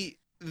me,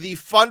 the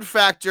fun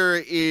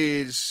factor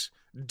is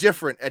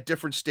different at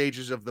different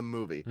stages of the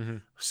movie. Mm-hmm.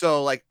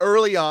 So like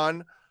early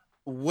on,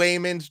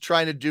 Waymond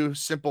trying to do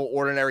simple,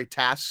 ordinary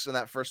tasks in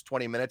that first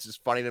 20 minutes is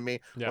funny to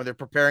me when they're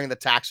preparing the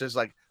taxes,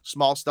 like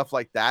small stuff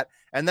like that.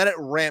 And then it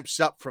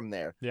ramps up from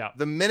there. Yeah.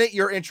 The minute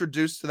you're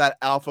introduced to that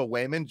Alpha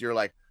Waymond, you're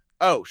like,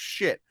 oh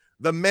shit.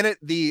 The minute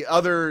the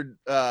other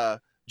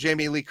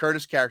Jamie Lee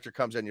Curtis character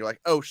comes in, you're like,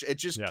 oh shit. It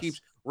just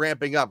keeps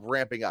ramping up.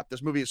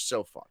 This movie is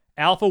so fun.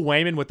 Alpha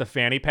Waymond with the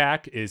fanny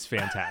pack is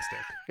fantastic.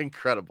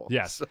 Incredible.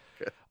 Yes. So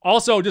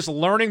also, just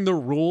learning the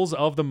rules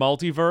of the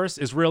multiverse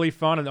is really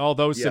fun in all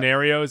those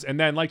scenarios. And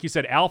then, like you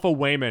said, Alpha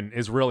Waymond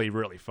is really,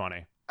 really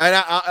funny. And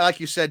I, like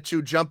you said,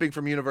 too, jumping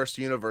from universe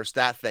to universe,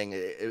 that thing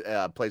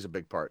plays a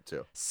big part,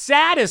 too.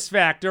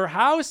 Satisfactor.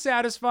 How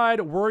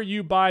satisfied were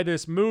you by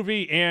this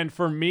movie? And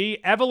for me,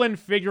 Evelyn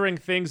figuring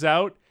things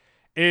out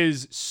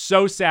is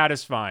so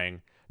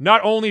satisfying. Not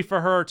only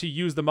for her to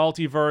use the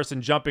multiverse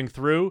and jumping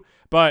through,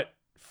 but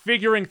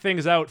figuring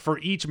things out for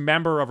each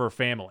member of her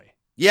family.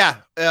 Yeah,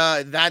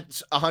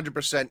 that's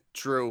 100%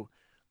 true.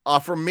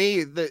 For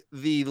me,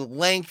 the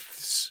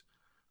lengths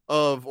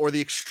of, or the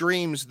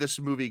extremes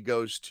this movie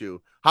goes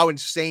to, how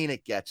insane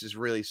it gets is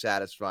really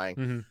satisfying.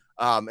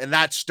 Mm-hmm. And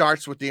that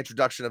starts with the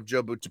introduction of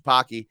Jobu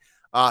Tupaki.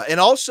 And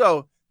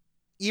also,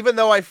 even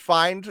though I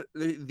find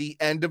the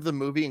end of the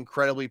movie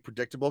incredibly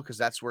predictable, because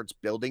that's where it's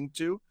building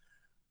to,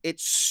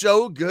 it's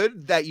so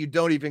good that you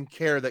don't even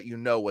care that you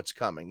know what's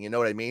coming. You know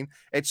what I mean?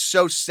 It's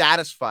so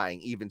satisfying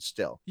even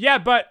still. Yeah,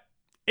 but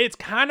it's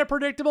kind of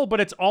predictable,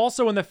 but it's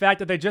also in the fact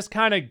that they just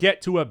kind of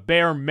get to a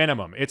bare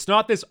minimum. It's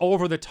not this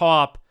over the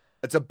top.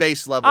 It's a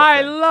base level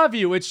I thing. love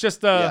you. It's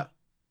just all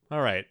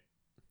right.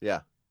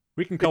 Yeah.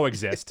 We can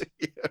coexist.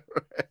 Yeah,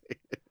 right.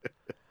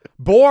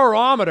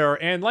 Borometer,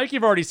 and like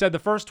you've already said, the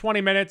first 20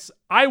 minutes,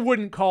 I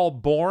wouldn't call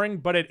boring,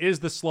 but it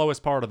is the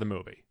slowest part of the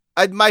movie.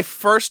 My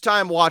first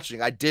time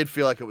watching, I did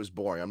feel like it was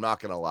boring. I'm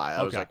not going to lie.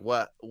 I was like,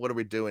 what are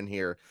we doing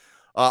here?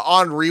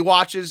 On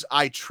rewatches,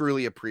 I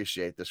truly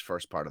appreciate this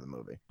first part of the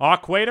movie.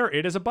 Aquator,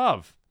 it is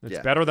above. It's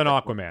better than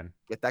Aquaman.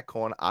 Get that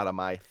corn out of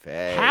my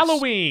face.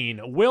 Halloween.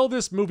 Will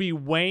this movie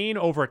wane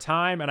over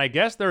time? And I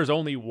guess there's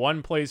only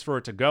one place for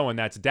it to go, and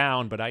that's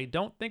down, but I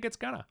don't think it's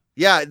gonna.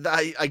 Yeah,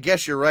 I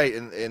guess you're right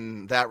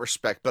in that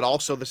respect. But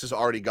also, this has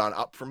already gone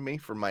up from me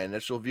from my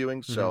initial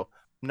viewing, so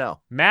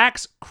no.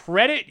 Max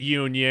Credit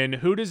Union.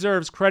 Who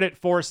deserves credit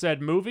for said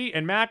movie?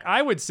 And Mac,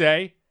 I would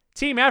say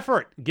team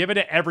effort. Give it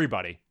to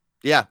everybody.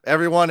 Yeah,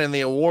 everyone in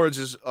the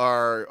awards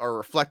are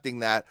reflecting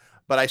that,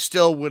 but I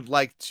still would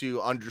like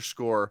to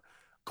underscore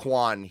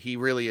Quan. He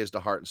really is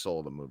the heart and soul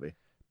of the movie.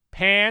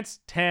 Pants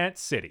Tent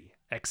City.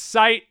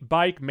 Excite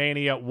Bike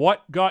Mania.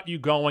 What got you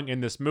going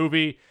in this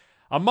movie?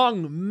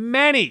 Among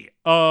many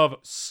of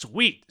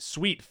sweet,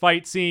 sweet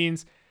fight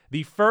scenes,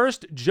 the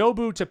first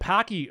Jobu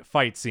Tupaki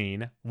fight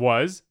scene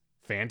was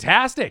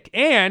fantastic.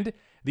 And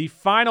the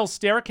final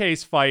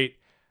staircase fight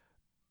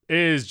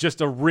is just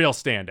a real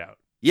standout.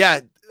 Yeah,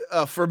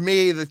 for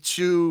me, the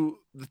two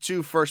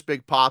first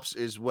big pops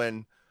is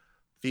when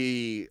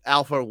the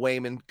Alpha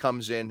Wayman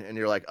comes in and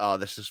you're like, oh,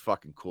 this is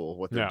fucking cool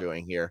what they're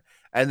doing here.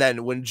 And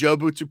then when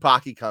Jobu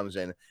Tupaki comes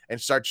in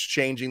and starts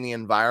changing the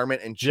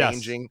environment and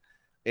changing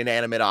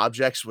inanimate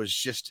objects was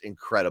just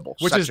incredible.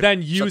 Which is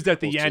then used at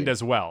the end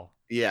as well.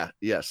 Yeah,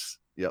 yes,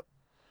 yep.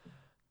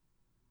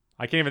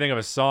 I can't even think of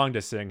a song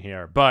to sing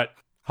here, but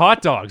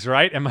hot dogs,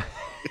 right? Am I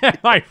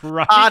right,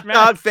 Hot man?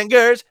 dog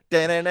fingers.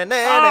 Hot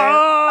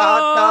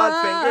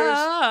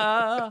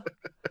dog fingers.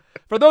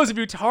 For those of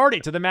you tardy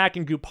to the Mac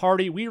and Goop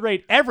party, we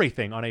rate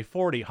everything on a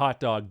 40 hot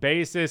dog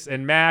basis.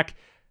 And Mac,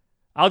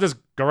 I'll just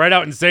go right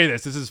out and say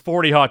this. This is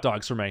 40 hot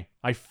dogs for me.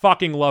 I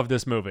fucking love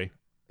this movie.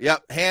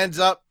 Yep, hands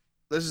up.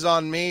 This is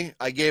on me.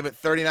 I gave it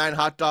 39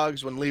 hot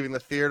dogs when leaving the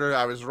theater.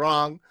 I was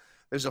wrong.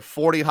 There's a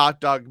 40 hot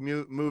dog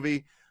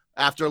movie.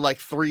 After like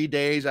 3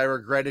 days, I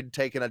regretted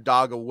taking a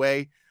dog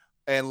away.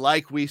 And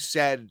like we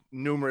said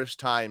numerous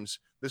times,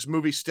 this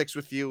movie sticks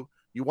with you.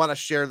 You want to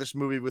share this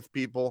movie with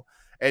people.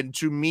 And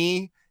to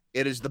me,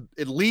 it is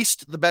at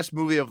least the best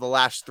movie of the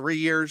last 3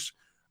 years.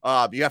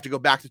 You have to go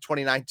back to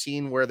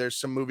 2019 where there's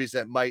some movies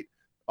that might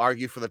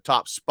argue for the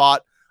top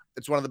spot.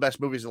 It's one of the best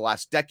movies of the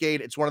last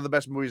decade. It's one of the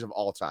best movies of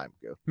all time.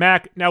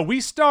 Mac, now we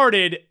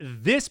started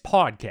this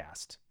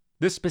podcast,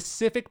 this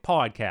specific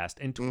podcast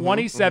in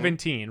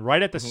 2017,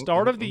 right at the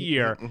start of the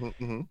year.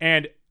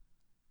 And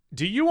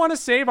do you want to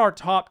save our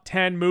top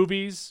 10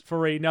 movies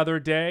for another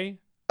day?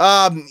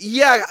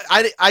 Yeah,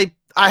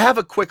 I have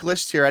a quick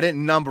list here. I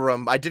didn't number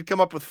them. I did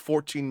come up with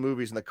 14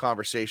 movies in the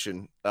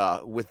conversation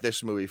with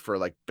this movie for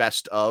like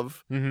best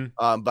of.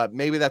 But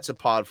maybe that's a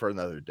pod for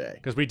another day.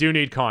 Because we do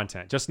need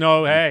content. Just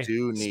know, hey,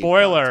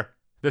 spoiler, content.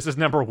 This is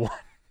number one.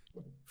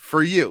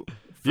 For you.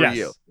 For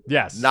you.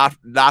 Yes.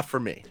 Not for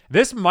me.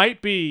 This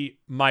might be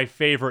my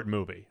favorite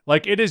movie.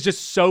 Like, it is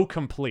just so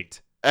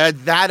complete.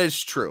 That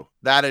is true.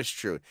 That is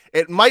true.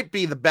 It might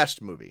be the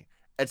best movie.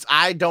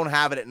 I don't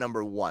have it at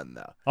number one,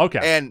 though. Okay.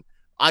 And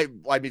I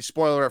mean,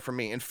 spoiler alert for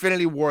me,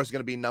 Infinity War is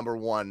going to be number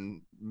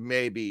one,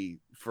 maybe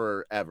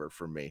forever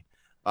for me,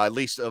 at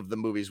least of the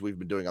movies we've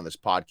been doing on this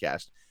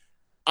podcast.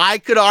 I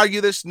could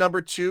argue this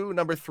number two,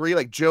 number three,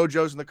 like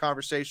JoJo's in the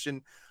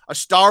conversation. A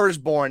Star is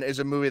Born is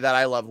a movie that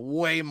I love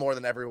way more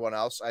than everyone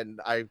else.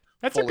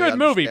 That's a good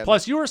movie.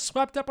 Plus, you were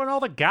swept up on all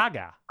the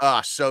gaga.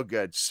 So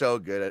good. So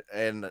good.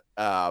 And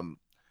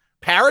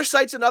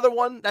Parasite's another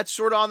one that's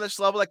sort of on this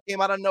level that came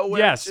out of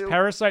nowhere. Yes, too.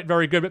 Parasite,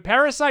 very good. But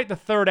Parasite, the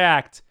third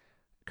act,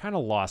 kind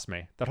of lost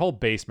me. That whole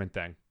basement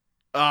thing.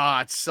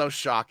 It's so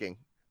shocking.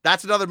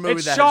 That's another movie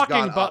it's that shocking,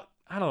 has gone but up.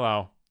 I don't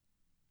know.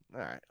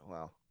 All right,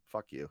 well,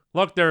 fuck you.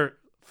 Look, they're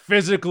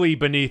physically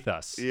beneath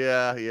us.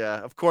 Yeah.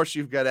 Of course,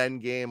 you've got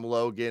Endgame,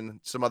 Logan,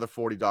 some other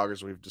 40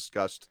 doggers we've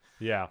discussed.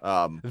 Yeah.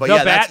 But the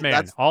yeah, Batman,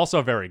 that's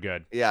also very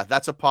good. Yeah,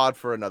 that's a pod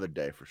for another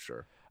day for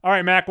sure. All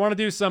right, Mac, want to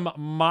do some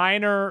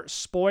minor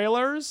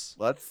spoilers?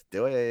 Let's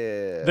do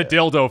it. The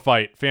dildo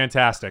fight,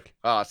 fantastic.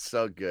 Oh, it's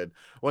so good.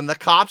 When the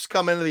cops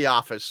come into the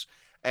office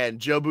and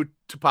Jobu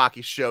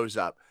Tupaki shows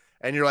up,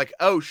 and you're like,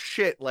 oh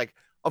shit, like,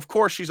 of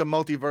course she's a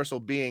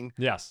multiversal being.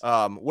 Yes.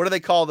 What do they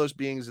call those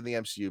beings in the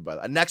MCU, by the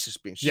way? A Nexus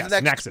being. She's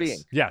a Nexus being.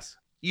 Yes.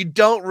 You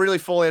don't really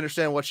fully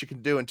understand what she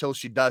can do until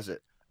she does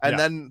it. And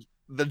then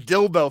the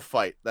dildo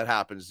fight that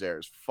happens there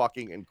is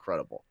fucking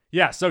incredible.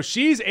 Yeah, so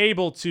she's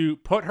able to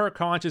put her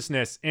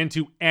consciousness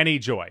into any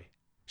joy.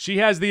 She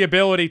has the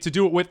ability to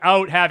do it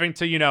without having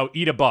to,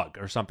 eat a bug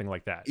or something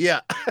like that.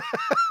 Yeah.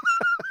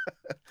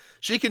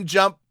 She can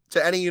jump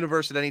to any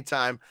universe at any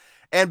time.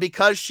 And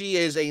because she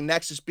is a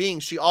Nexus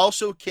being, she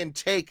also can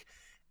take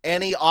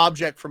any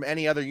object from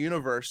any other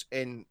universe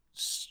and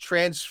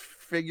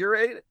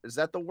transfigurate it. Is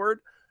that the word?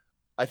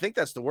 I think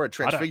that's the word,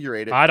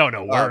 transfigurate it. I don't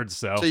know words,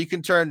 So you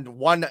can turn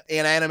one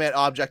inanimate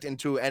object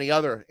into any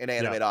other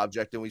inanimate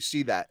object, and we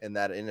see that in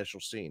that initial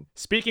scene.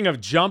 Speaking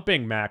of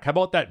jumping, Mac, how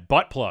about that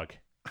butt plug?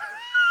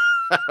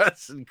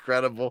 That's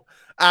incredible.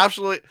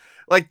 Absolutely.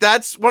 Like,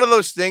 that's one of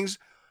those things.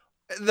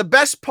 The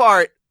best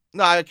part,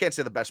 no, I can't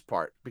say the best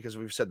part because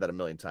we've said that a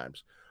million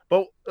times.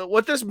 But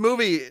what this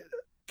movie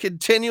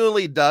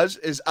continually does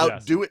is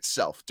outdo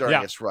itself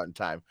during its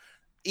runtime.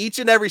 Each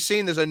and every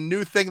scene, there's a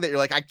new thing that you're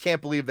like, I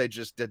can't believe they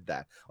just did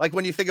that. Like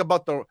when you think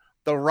about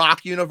the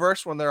Rock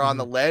universe when they're on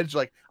the ledge,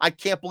 like, I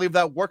can't believe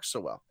that works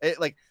so well.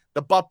 Like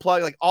the butt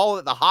plug, like all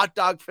of the hot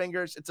dog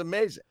fingers, it's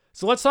amazing.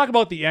 So let's talk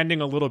about the ending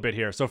a little bit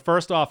here. So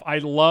first off, I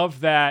love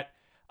that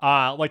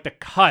like the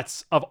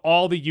cuts of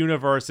all the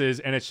universes,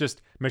 and it's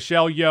just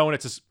Michelle Yeoh, and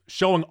it's just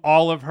showing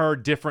all of her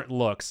different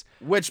looks.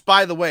 Which,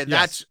 by the way,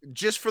 that's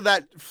just for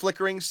that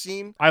flickering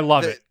scene. I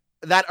love it.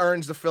 That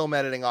earns the film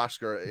editing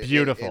Oscar.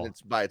 Beautiful. And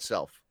it's by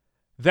itself.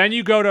 Then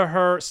you go to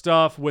her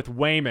stuff with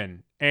Waymond,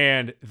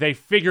 and they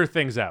figure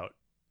things out.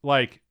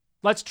 Like,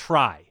 let's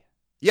try.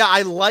 Yeah,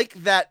 I like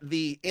that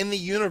in the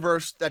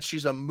universe that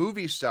she's a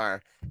movie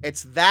star,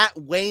 it's that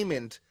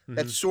Waymond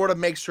that sort of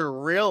makes her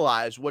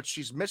realize what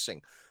she's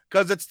missing.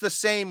 Because it's the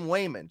same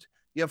Waymond.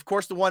 Yeah, of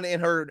course, the one in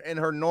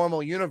her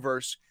normal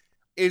universe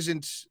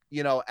isn't,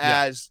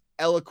 as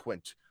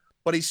eloquent,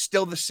 but he's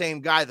still the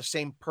same guy, the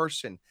same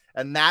person.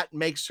 And that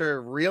makes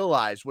her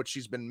realize what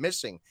she's been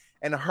missing.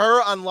 And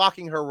her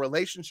unlocking her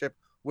relationship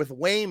with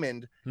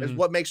Waymond is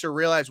what makes her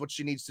realize what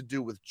she needs to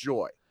do with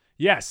Joy.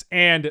 Yes,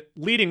 and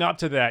leading up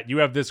to that, you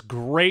have this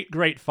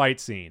great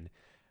fight scene.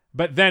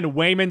 But then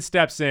Waymond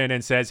steps in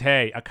and says,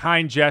 hey, a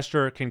kind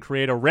gesture can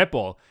create a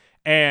ripple.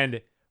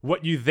 And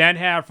what you then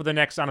have for the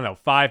next,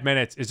 5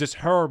 minutes is just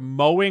her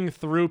mowing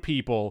through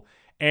people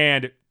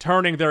and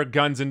turning their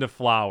guns into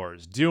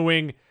flowers,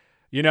 doing,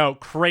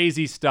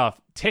 crazy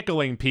stuff,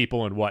 tickling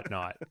people and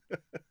whatnot.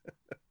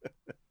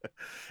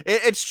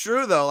 It's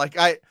true, though. Like,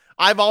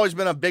 I've always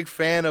been a big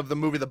fan of the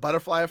movie The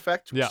Butterfly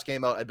Effect, which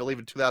came out, I believe,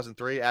 in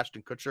 2003.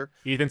 Ashton Kutcher.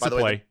 Ethan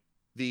Suplee.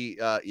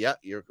 Yeah,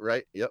 you're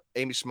right. Yep.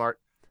 Amy Smart.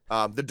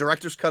 The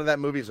director's cut of that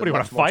movie is what do you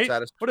want to fight?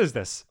 What is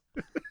this?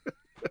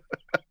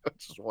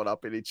 Just one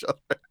up in each other.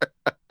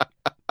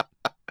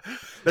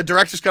 The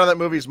director's cut of that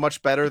movie is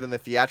much better than the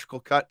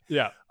theatrical cut.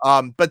 Yeah.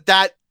 But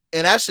that,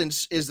 in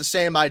essence, is the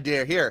same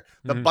idea here.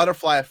 The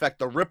butterfly effect,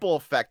 the ripple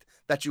effect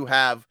that you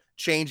have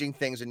changing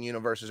things in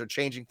universes or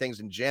changing things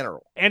in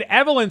general. And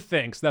Evelyn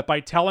thinks that by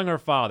telling her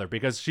father,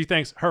 because she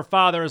thinks her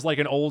father is like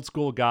an old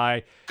school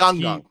guy,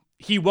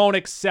 he won't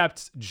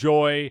accept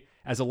Joy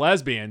as a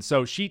lesbian.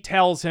 So she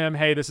tells him,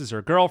 hey, this is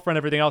her girlfriend,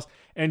 everything else.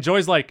 And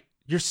Joy's like,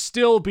 you're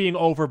still being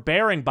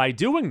overbearing by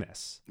doing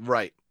this.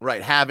 Right.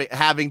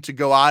 Having to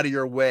go out of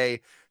your way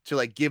to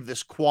like give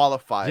this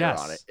qualifier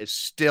on it is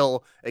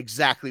still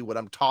exactly what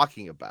I'm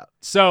talking about.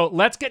 So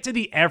let's get to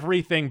the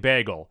everything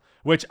bagel,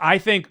 which I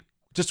think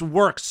just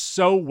works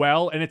so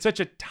well, and it's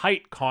such a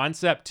tight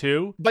concept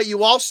too. But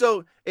you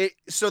also,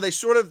 so they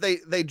sort of,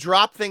 they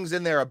drop things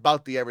in there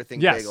about the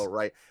everything bagel,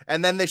 right?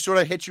 And then they sort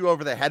of hit you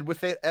over the head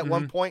with it at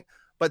one point.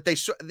 But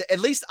at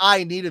least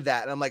I needed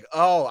that, and I'm like,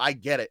 oh, I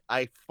get it.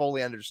 I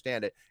fully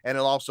understand it, and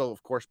it also,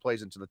 of course,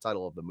 plays into the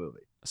title of the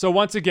movie. So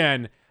once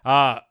again,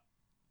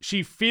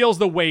 she feels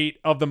the weight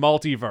of the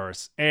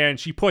multiverse, and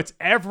she puts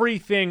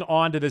everything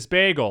onto this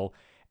bagel.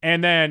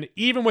 And then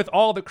even with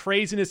all the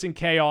craziness and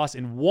chaos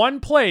in one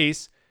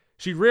place,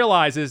 she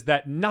realizes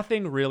that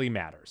nothing really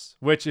matters,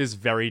 which is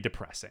very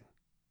depressing.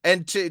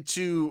 And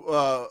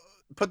to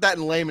put that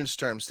in layman's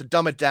terms, to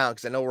dumb it down,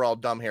 because I know we're all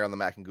dumb here on the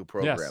Mac and Goo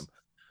program. Yes.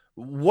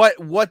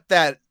 What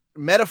that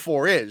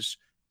metaphor is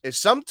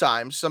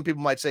sometimes some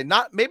people might say,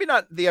 maybe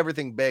not the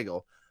everything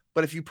bagel,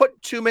 but if you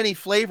put too many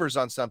flavors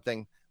on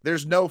something,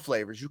 there's no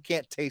flavors. You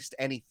can't taste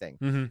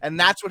anything. And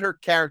that's what her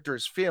character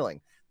is feeling.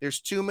 There's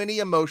too many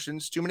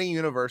emotions, too many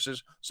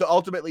universes. So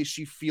ultimately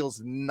she feels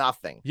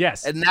nothing.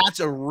 Yes. And that's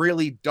a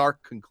really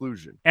dark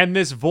conclusion. And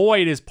this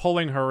void is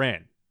pulling her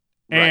in.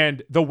 Right.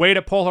 And the way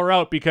to pull her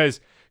out, because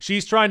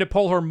she's trying to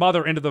pull her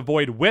mother into the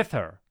void with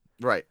her.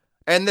 Right.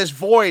 And this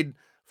void,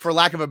 for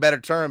lack of a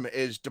better term,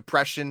 is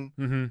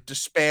depression,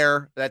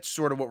 despair. That's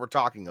sort of what we're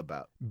talking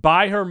about.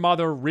 By her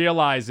mother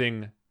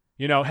realizing,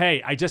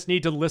 hey, I just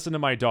need to listen to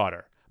my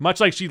daughter. Much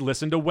like she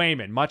listened to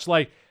Waymond, much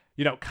like,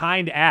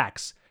 kind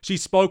acts. She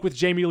spoke with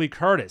Jamie Lee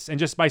Curtis, and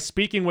just by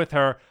speaking with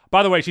her,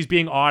 by the way, she's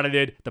being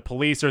audited. The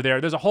police are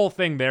there. There's a whole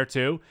thing there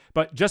too.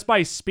 But just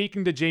by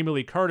speaking to Jamie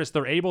Lee Curtis,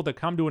 they're able to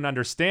come to an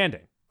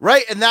understanding.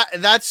 Right. And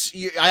that's,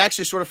 I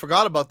actually sort of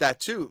forgot about that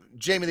too.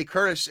 Jamie Lee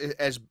Curtis,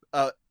 as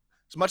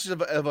much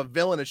of a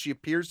villain as she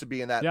appears to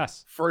be in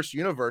that first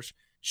universe,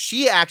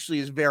 she actually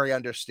is very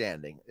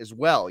understanding as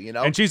well,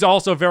 And she's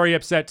also very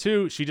upset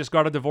too. She just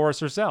got a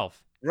divorce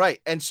herself. Right.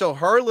 And so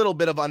her little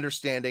bit of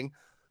understanding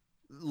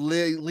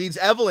leads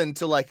Evelyn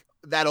to like,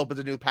 that opens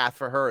a new path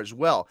for her as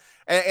well.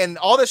 And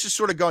all this is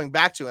sort of going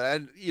back to it.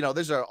 And,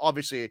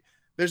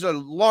 there's a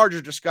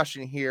larger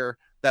discussion here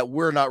that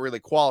we're not really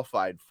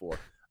qualified for.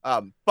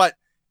 But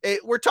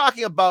we're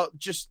talking about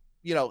just,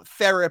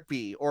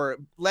 therapy or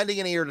lending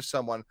an ear to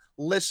someone,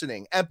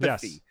 listening,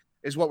 empathy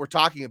is what we're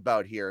talking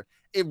about here.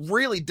 It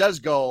really does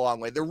go a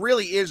long way. There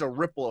really is a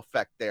ripple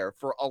effect there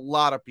for a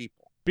lot of people.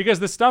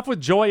 Because the stuff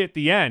with Joy at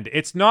the end,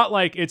 it's not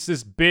like it's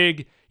this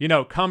big,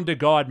 come to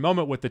God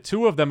moment with the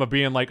two of them of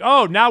being like,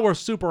 oh, now we're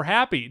super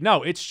happy.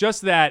 No, it's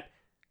just that,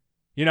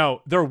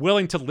 they're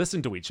willing to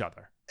listen to each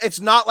other. It's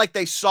not like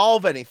they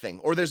solve anything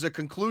or there's a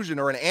conclusion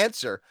or an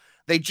answer.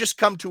 They just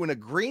come to an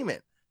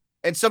agreement.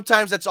 And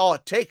sometimes that's all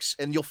it takes,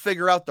 and you'll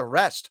figure out the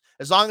rest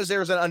as long as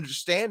there's an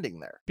understanding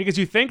there. Because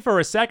you think for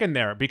a second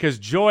there, because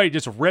Joy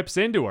just rips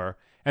into her,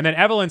 and then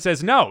Evelyn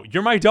says, no,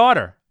 you're my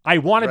daughter. I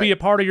want to be a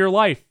part of your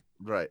life.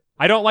 Right.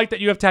 I don't like that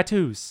you have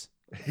tattoos.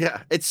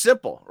 Yeah, it's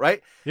simple,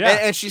 right? Yeah.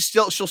 And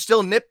she'll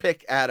still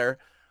nitpick at her,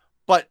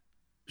 but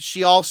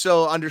she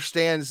also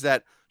understands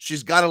that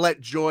she's got to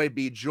let Joy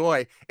be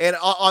Joy. And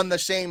on the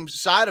same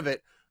side of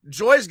it,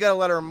 Joy's got to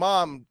let her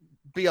mom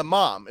be a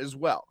mom as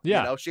well. Yeah.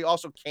 You know, she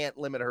also can't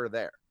limit her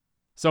there.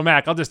 So,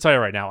 Mac, I'll just tell you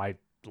right now, I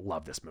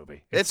love this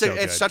movie. It's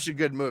Such a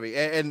good movie.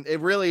 And it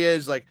really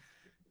is like,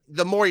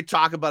 the more you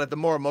talk about it, the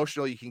more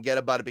emotional you can get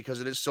about it because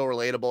it is so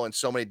relatable in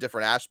so many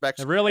different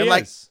aspects. It really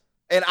and is.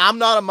 And I'm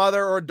not a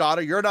mother or a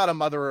daughter. You're not a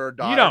mother or a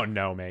daughter. You don't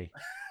know me.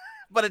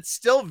 But it's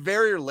still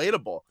very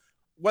relatable,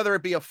 whether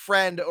it be a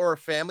friend or a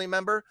family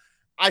member.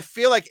 I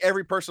feel like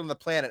every person on the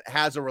planet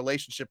has a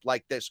relationship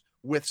like this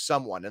with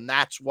someone, and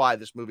that's why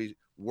this movie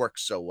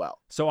works so well.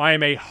 So I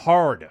am a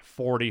hard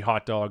 40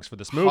 hot dogs for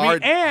this movie.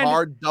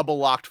 Hard double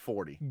locked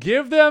 40.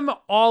 Give them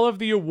all of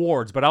the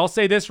awards, but I'll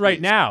say this right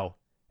now.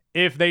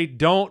 If they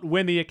don't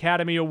win the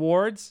Academy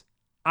Awards,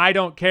 I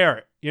don't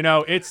care. You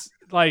know, it's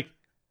like,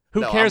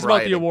 who cares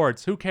about the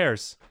awards? Who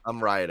cares?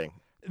 I'm rioting.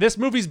 This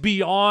movie's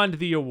beyond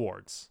the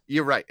awards.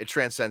 You're right. It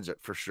transcends it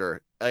for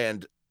sure.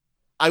 And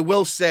I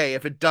will say,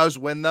 if it does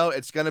win, though,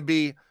 it's going to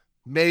be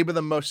maybe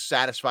the most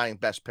satisfying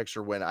Best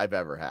Picture win I've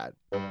ever had.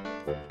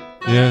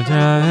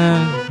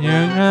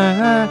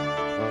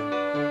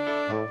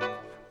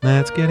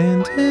 Let's get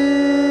into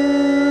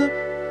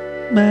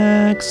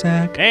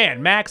MacZack.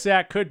 And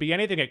MacZack could be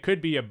anything. It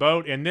could be a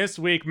boat. And this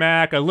week,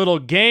 Mac, a little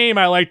game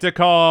I like to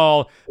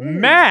call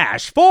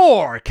Mash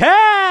for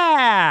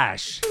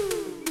Cash.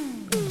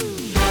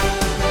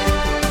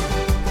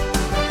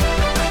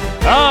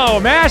 Oh,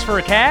 Mash for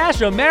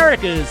Cash,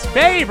 America's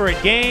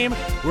favorite game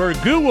where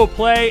Goo will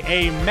play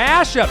a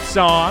mashup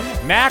song.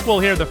 Mac will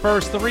hear the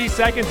first 3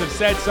 seconds of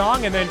said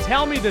song and then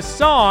tell me the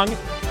song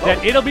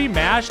that it'll be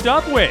mashed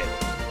up with.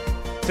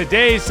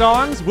 Today's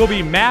songs will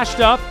be mashed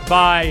up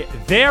by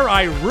There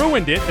I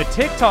Ruined It, the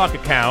TikTok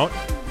account.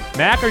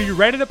 Mac, are you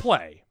ready to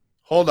play?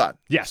 Hold on.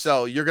 Yes.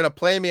 So you're going to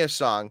play me a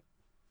song,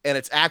 and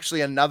it's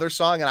actually another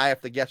song, and I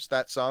have to guess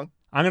that song?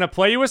 I'm going to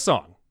play you a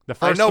song. The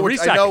first 3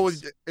 seconds. I know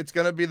it's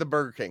going to be the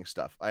Burger King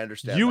stuff. I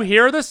understand. You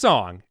hear the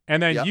song,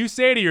 and then you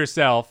say to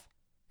yourself,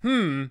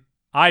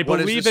 I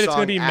believe that it's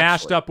going to be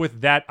mashed up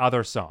with that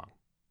other song.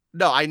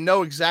 No, I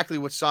know exactly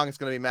what song it's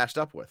going to be mashed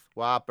up with.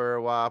 Whopper,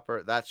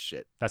 Whopper, that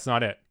shit. That's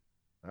not it.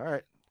 All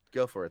right,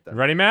 go for it then.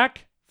 Ready,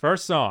 Mac?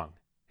 First song.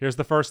 Here's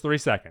the first 3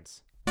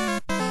 seconds.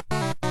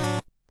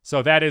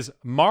 So that is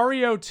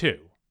Mario 2.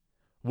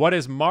 What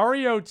is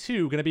Mario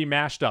 2 going to be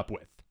mashed up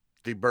with?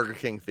 The Burger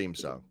King theme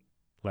song.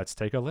 Let's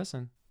take a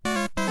listen.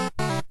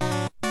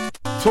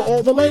 To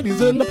all the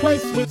ladies in the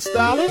place with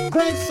style and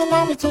grace,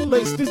 allow me to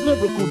lace these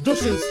lyrical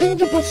douches in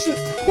your bushes.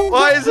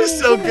 Why is this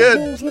so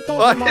good?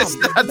 Why is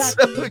that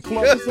so good?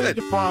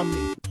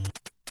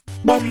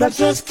 But let's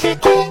just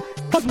kick it,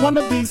 cause one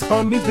of these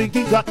honeys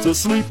Biggie got to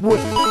sleep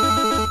with.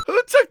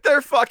 Who took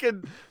their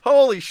fucking...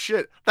 Holy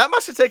shit. That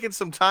must have taken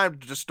some time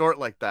to distort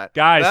like that.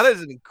 Guys. That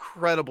is an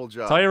incredible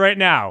job. Tell you right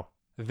now,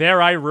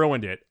 There I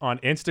Ruined It on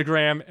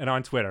Instagram and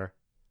on Twitter.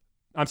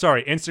 I'm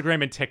sorry,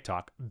 Instagram and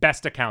TikTok.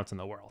 Best accounts in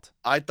the world.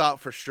 I thought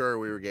for sure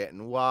we were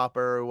getting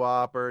Whopper,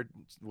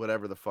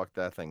 whatever the fuck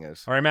that thing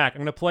is. All right, Mac, I'm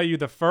going to play you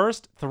the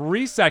first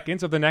 3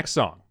 seconds of the next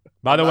song.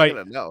 By the way,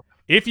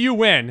 if you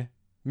win,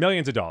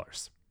 millions of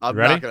dollars. I'm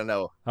ready? not going to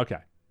know. Okay.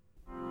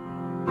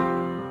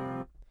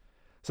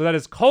 So that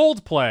is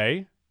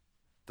Coldplay,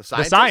 The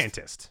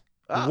Scientist.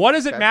 What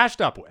is it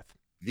mashed up with?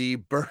 The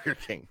Burger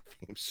King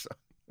theme song.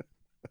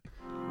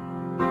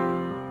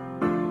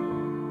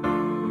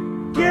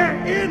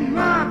 Get in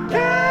my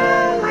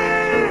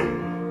belly,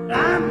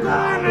 I'm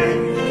gonna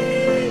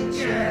eat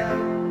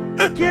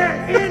you.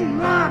 Get in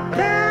my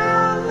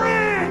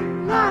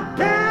belly,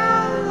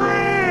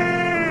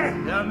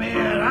 come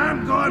here,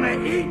 I'm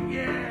gonna eat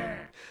you.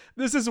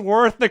 This is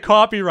worth the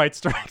copyright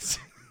strikes.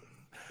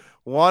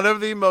 One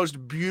of the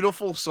most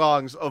beautiful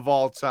songs of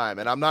all time,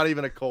 and I'm not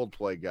even a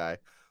Coldplay guy.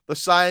 The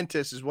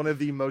Scientist is one of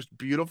the most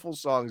beautiful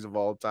songs of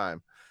all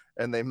time,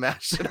 and they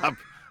mashed it up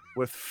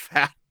with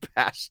Fat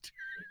Bastard.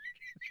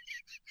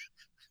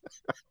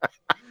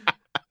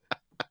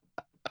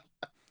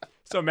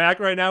 So Mac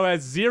right now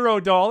has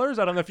 $0.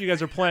 I don't know if you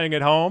guys are playing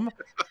at home.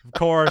 Of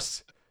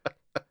course,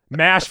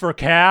 Mash for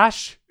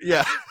Cash.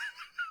 Yeah.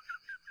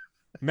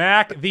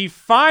 Mac, the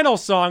final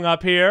song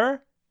up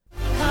here.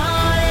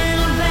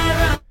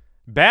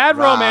 Bad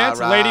Romance,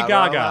 Lady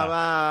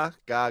Gaga.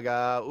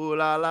 Gaga, ooh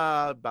la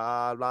la,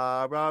 blah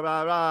blah blah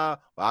blah blah.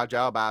 Watch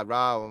out, Bad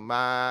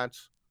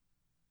Romance.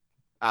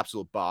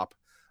 Absolute bop.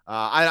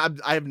 I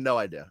have no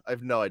idea. I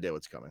have no idea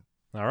what's coming.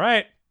 All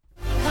right.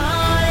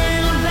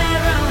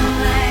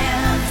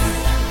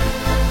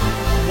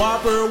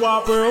 Whopper,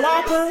 Whopper,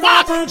 Whopper,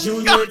 Whopper,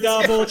 Junior,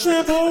 Double,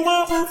 Triple,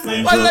 Whopper,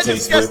 flavor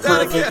taste with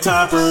perfect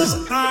toppers.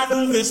 I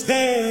know this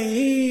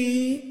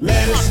day.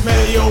 Lettuce,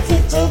 mayo,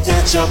 pickle,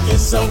 ketchup,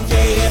 it's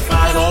okay if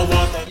I don't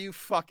want that. You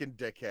fucking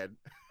dickhead.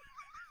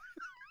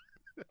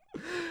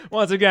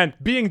 Once again,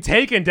 being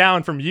taken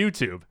down from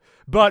YouTube,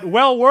 but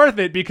well worth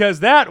it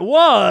because that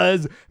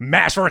was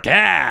Mash for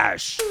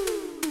Cash.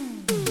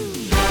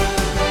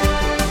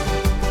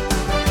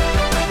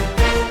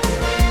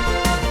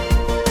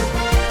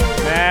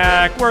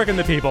 where can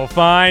the people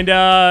find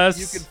us?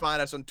 You can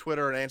find us on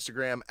Twitter and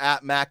Instagram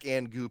at Mac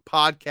and Goo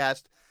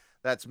Podcast.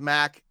 That's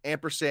Mac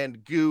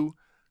 _Goo.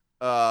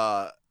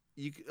 I'm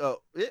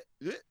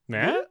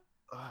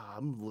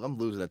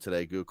losing it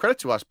today, Goo. Credit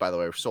to us, by the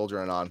way, for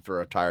soldiering on for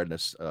our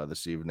tiredness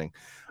this evening.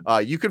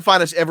 You can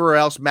find us everywhere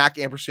else, Mac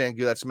 _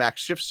 Goo. That's Mac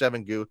Shift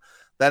 7 Goo.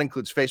 That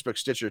includes Facebook,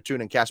 Stitcher,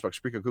 TuneIn, Castbox,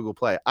 Spreaker, Google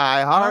Play,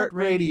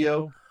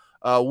 iHeartRadio.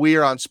 We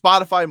are on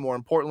Spotify. More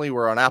importantly,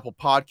 we're on Apple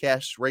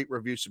Podcasts. Rate,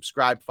 review,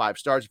 subscribe, 5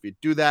 stars. If you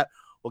do that,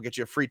 we'll get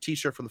you a free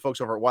t-shirt from the folks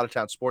over at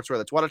Watertown Sportswear.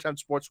 That's Watertown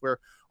Sportswear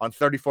on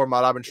 34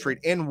 Mount Auburn Street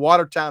in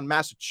Watertown,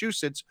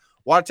 Massachusetts.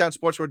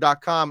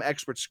 WatertownSportswear.com,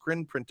 expert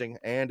screen printing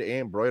and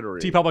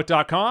embroidery.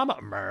 TeePublic.com,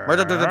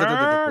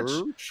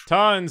 merch.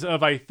 Tons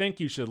of I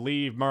Think You Should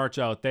Leave merch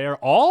out there.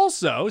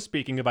 Also,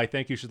 speaking of I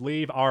Think You Should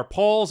Leave, our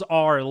polls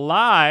are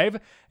live,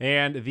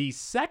 and the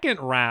second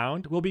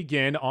round will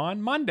begin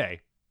on Monday.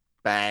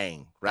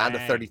 Bang. Round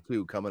of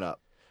 32 coming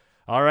up.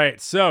 All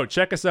right, so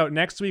check us out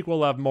next week.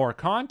 We'll have more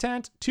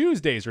content.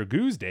 Tuesdays are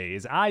Goose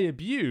Days. I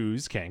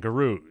abuse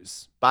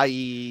kangaroos.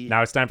 Bye.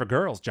 Now it's time for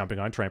girls jumping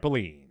on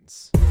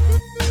trampolines.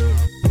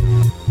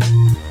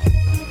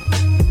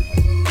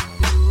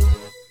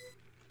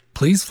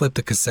 Please flip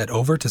the cassette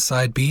over to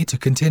side B to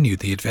continue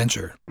the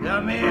adventure.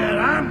 Come here,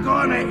 I'm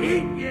gonna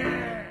eat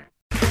you.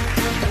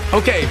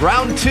 Okay,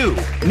 round 2.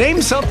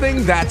 Name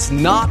something that's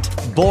not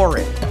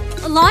boring.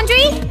 A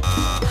laundry?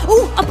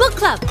 Ooh, a book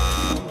club.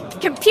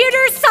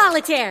 Computer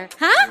solitaire,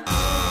 huh?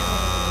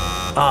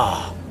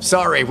 Ah,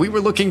 sorry, we were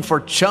looking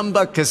for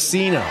Chumba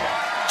Casino.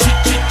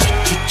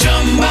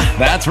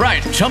 That's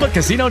right,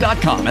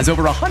 ChumbaCasino.com has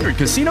over 100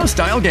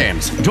 casino-style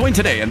games. Join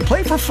today and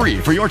play for free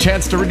for your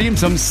chance to redeem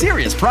some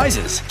serious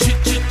prizes.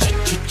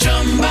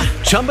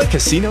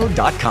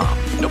 ChumbaCasino.com.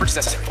 No purchase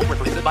necessary. Void where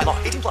prohibited by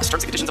law. 18+ terms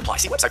and conditions apply.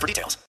 See website for details.